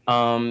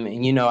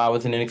 And I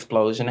was in an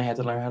explosion. I had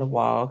to learn how to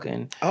walk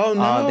and all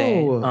that.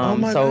 Oh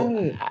my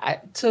God.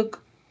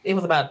 It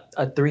was about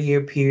a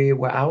 3-year period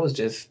where I was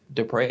just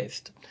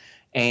depressed,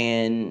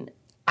 and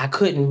I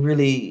couldn't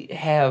really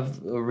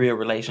have a real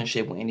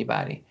relationship with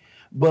anybody.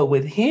 But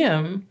with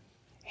him,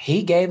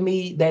 he gave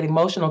me that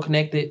emotional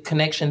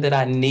connection that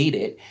I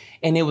needed.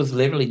 And it was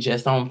literally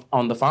just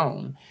on the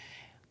phone.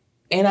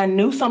 And I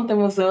knew something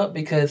was up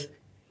because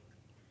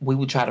we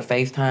would try to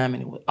FaceTime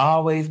and it would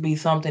always be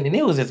something. And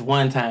it was just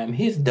one time,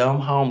 his dumb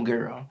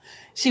homegirl,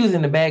 she was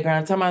in the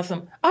background talking about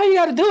something. All you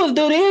got to do is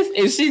do this.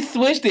 And she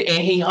switched it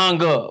and he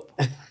hung up.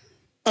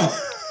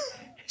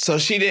 So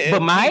she didn't.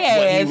 But my ass,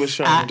 what he was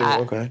trying to do.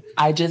 Okay.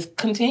 I just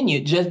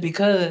continued just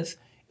because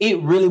it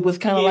really was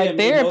kind of like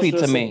therapy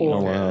to me.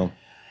 Oh, wow.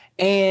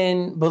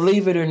 And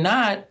believe it or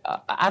not,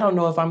 I don't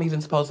know if I'm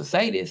even supposed to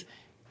say this.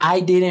 I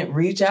didn't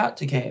reach out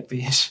to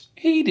Catfish.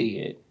 He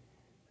did.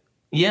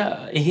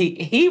 Yeah,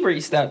 he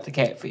reached out to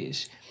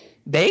Catfish.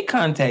 They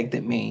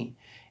contacted me,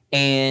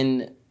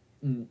 and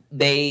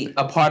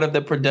a part of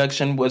the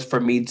production was for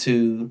me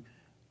to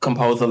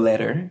compose a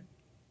letter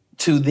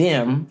to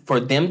them for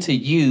them to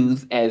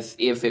use as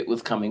if it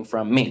was coming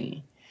from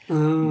me.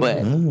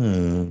 But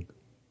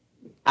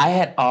I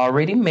had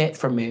already met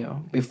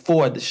Framil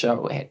before the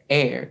show had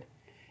aired,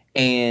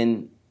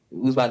 and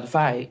we was about to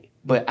fight,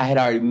 but I had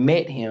already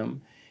met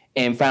him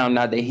and found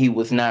out that he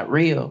was not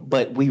real,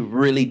 but we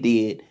really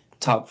did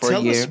talk for a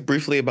year. Tell us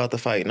briefly about the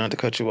fight, not to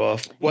cut you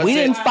off. We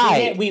didn't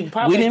fight. We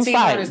didn't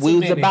fight. We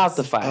was about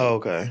to fight. Oh,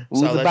 okay.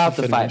 We was about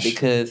to fight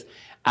because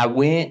I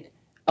went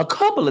a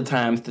couple of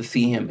times to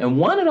see him. And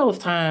one of those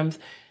times,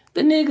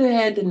 the nigga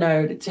had the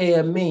nerve to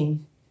tell me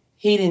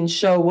he didn't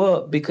show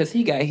up because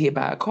he got hit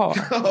by a car.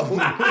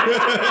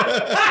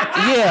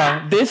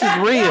 Yeah, this is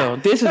real.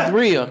 This is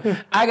real.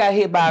 I got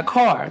hit by a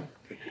car.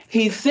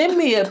 He sent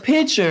me a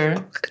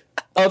picture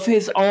of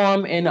his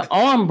arm in an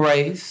arm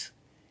brace,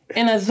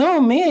 and I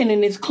zoom in,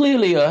 and it's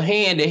clearly a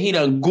hand that he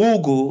done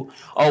Googled,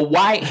 a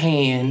white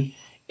hand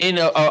in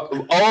a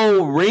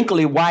old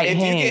wrinkly white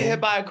hand. If you get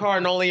hit by a car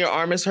and only your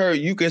arm is hurt,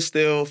 you can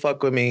still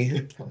fuck with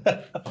me.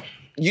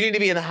 You need to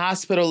be in the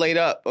hospital laid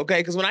up, okay?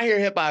 Because when I hear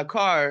hit by a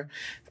car,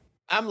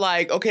 I'm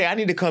like, okay, I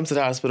need to come to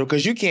the hospital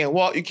because you can't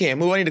walk, you can't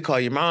move. I need to call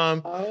your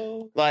mom.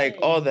 Like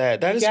all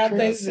that. That is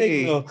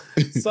crazy.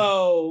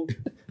 So,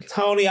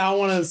 Tony, I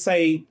want to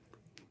say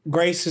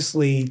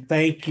graciously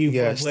thank you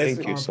for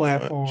blessing our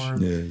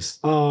platform. Yes.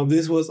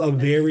 This was a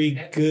very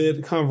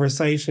good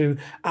conversation.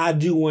 I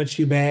do want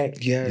you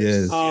back.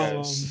 Yes.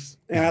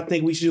 And I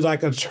think we should do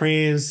like a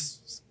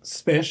trans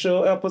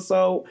special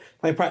episode,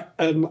 like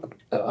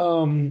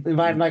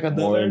invite like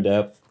another more in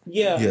depth.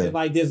 Yeah,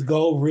 like just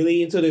go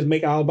really into this,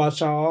 make it all about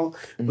y'all.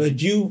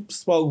 But you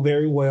spoke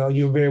very well.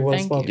 You were very well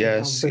spoken.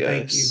 Yes,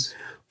 thank you.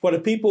 For the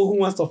people who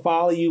wants to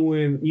follow you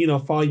and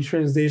follow you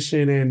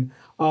transition and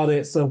all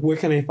that stuff, where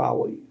can they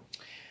follow you?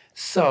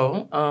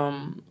 So,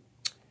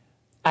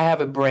 I have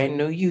a brand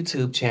new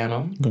YouTube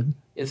channel.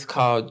 It's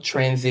called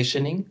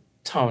Transitioning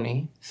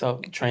Tony. So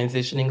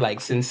transitioning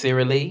like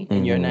sincerely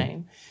in your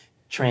name.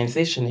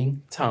 Transitioning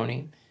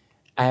Tony.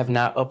 I have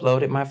not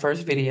uploaded my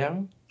first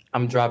video.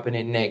 I'm dropping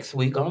it next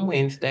week on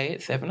Wednesday at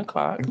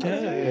 7:00.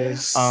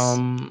 Yes.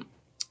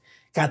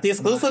 Got the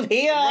exclusive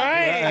here.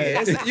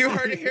 Right. You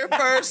heard it here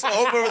first.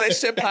 Open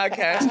Relationship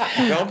Podcast.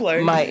 Don't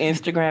play. My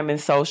Instagram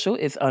and social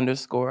is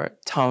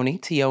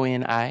 _Tony,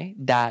 TONI,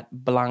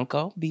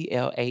 .Blanco,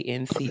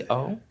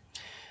 BLANCO.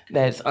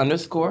 That's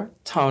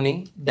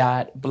 _Tony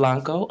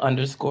 .Blanco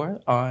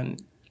 _ on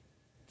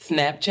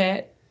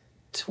Snapchat,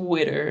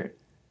 Twitter,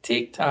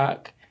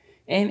 TikTok,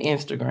 and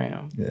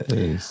Instagram.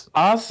 Yes.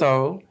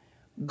 Also,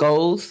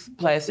 Goals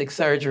Plastic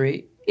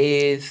Surgery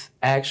is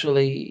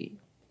actually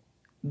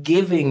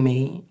giving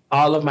me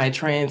all of my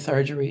trans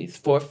surgeries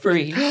for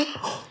free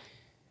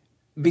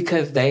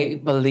because they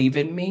believe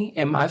in me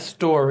and my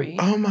story.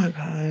 Oh my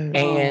God.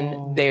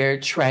 And they're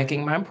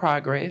tracking my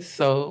progress.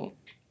 So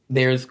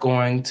there's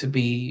going to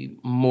be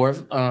more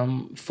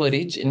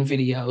footage and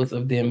videos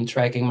of them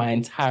tracking my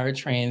entire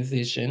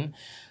transition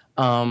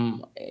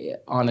on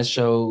a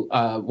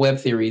show, web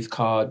series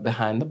called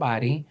Behind the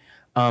Body.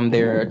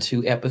 There are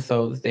 2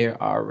 episodes there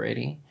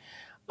already.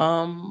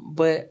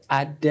 But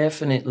I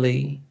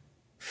definitely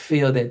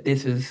feel that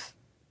this is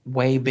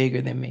way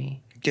bigger than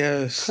me.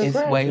 Yes. It's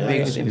way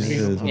bigger than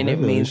me. And it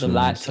means a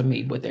lot to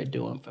me what they're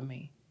doing for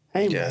me.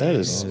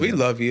 Yes. We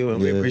love you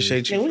and we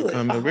appreciate you for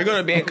coming. We're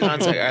gonna be in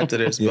contact after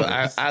this, but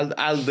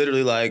I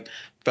literally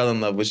fell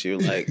in love with you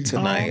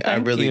tonight. I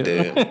really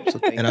did. So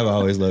and I've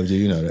always loved you,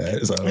 you know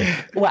that.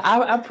 So. Well,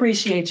 I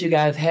appreciate you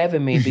guys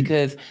having me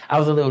because I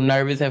was a little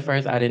nervous at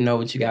first. I didn't know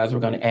what you guys were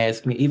going to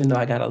ask me, even though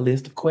I got a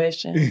list of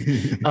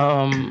questions.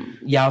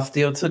 Y'all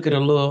still took it a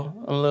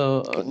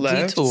little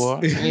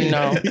detour,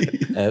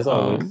 As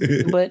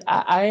always. But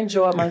I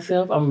enjoyed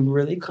myself. I'm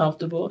really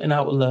comfortable, and I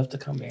would love to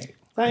come back.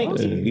 Thank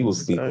you. We will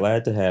be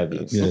glad to have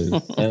you. Yes.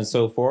 And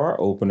so for our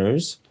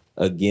openers,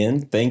 again,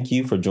 thank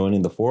you for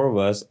joining the 4 of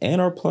us and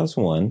our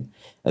 +1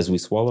 as we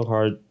swallow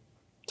hard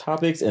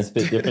topics and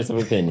spit difference of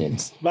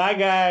opinions. Bye,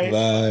 guys.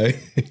 Bye.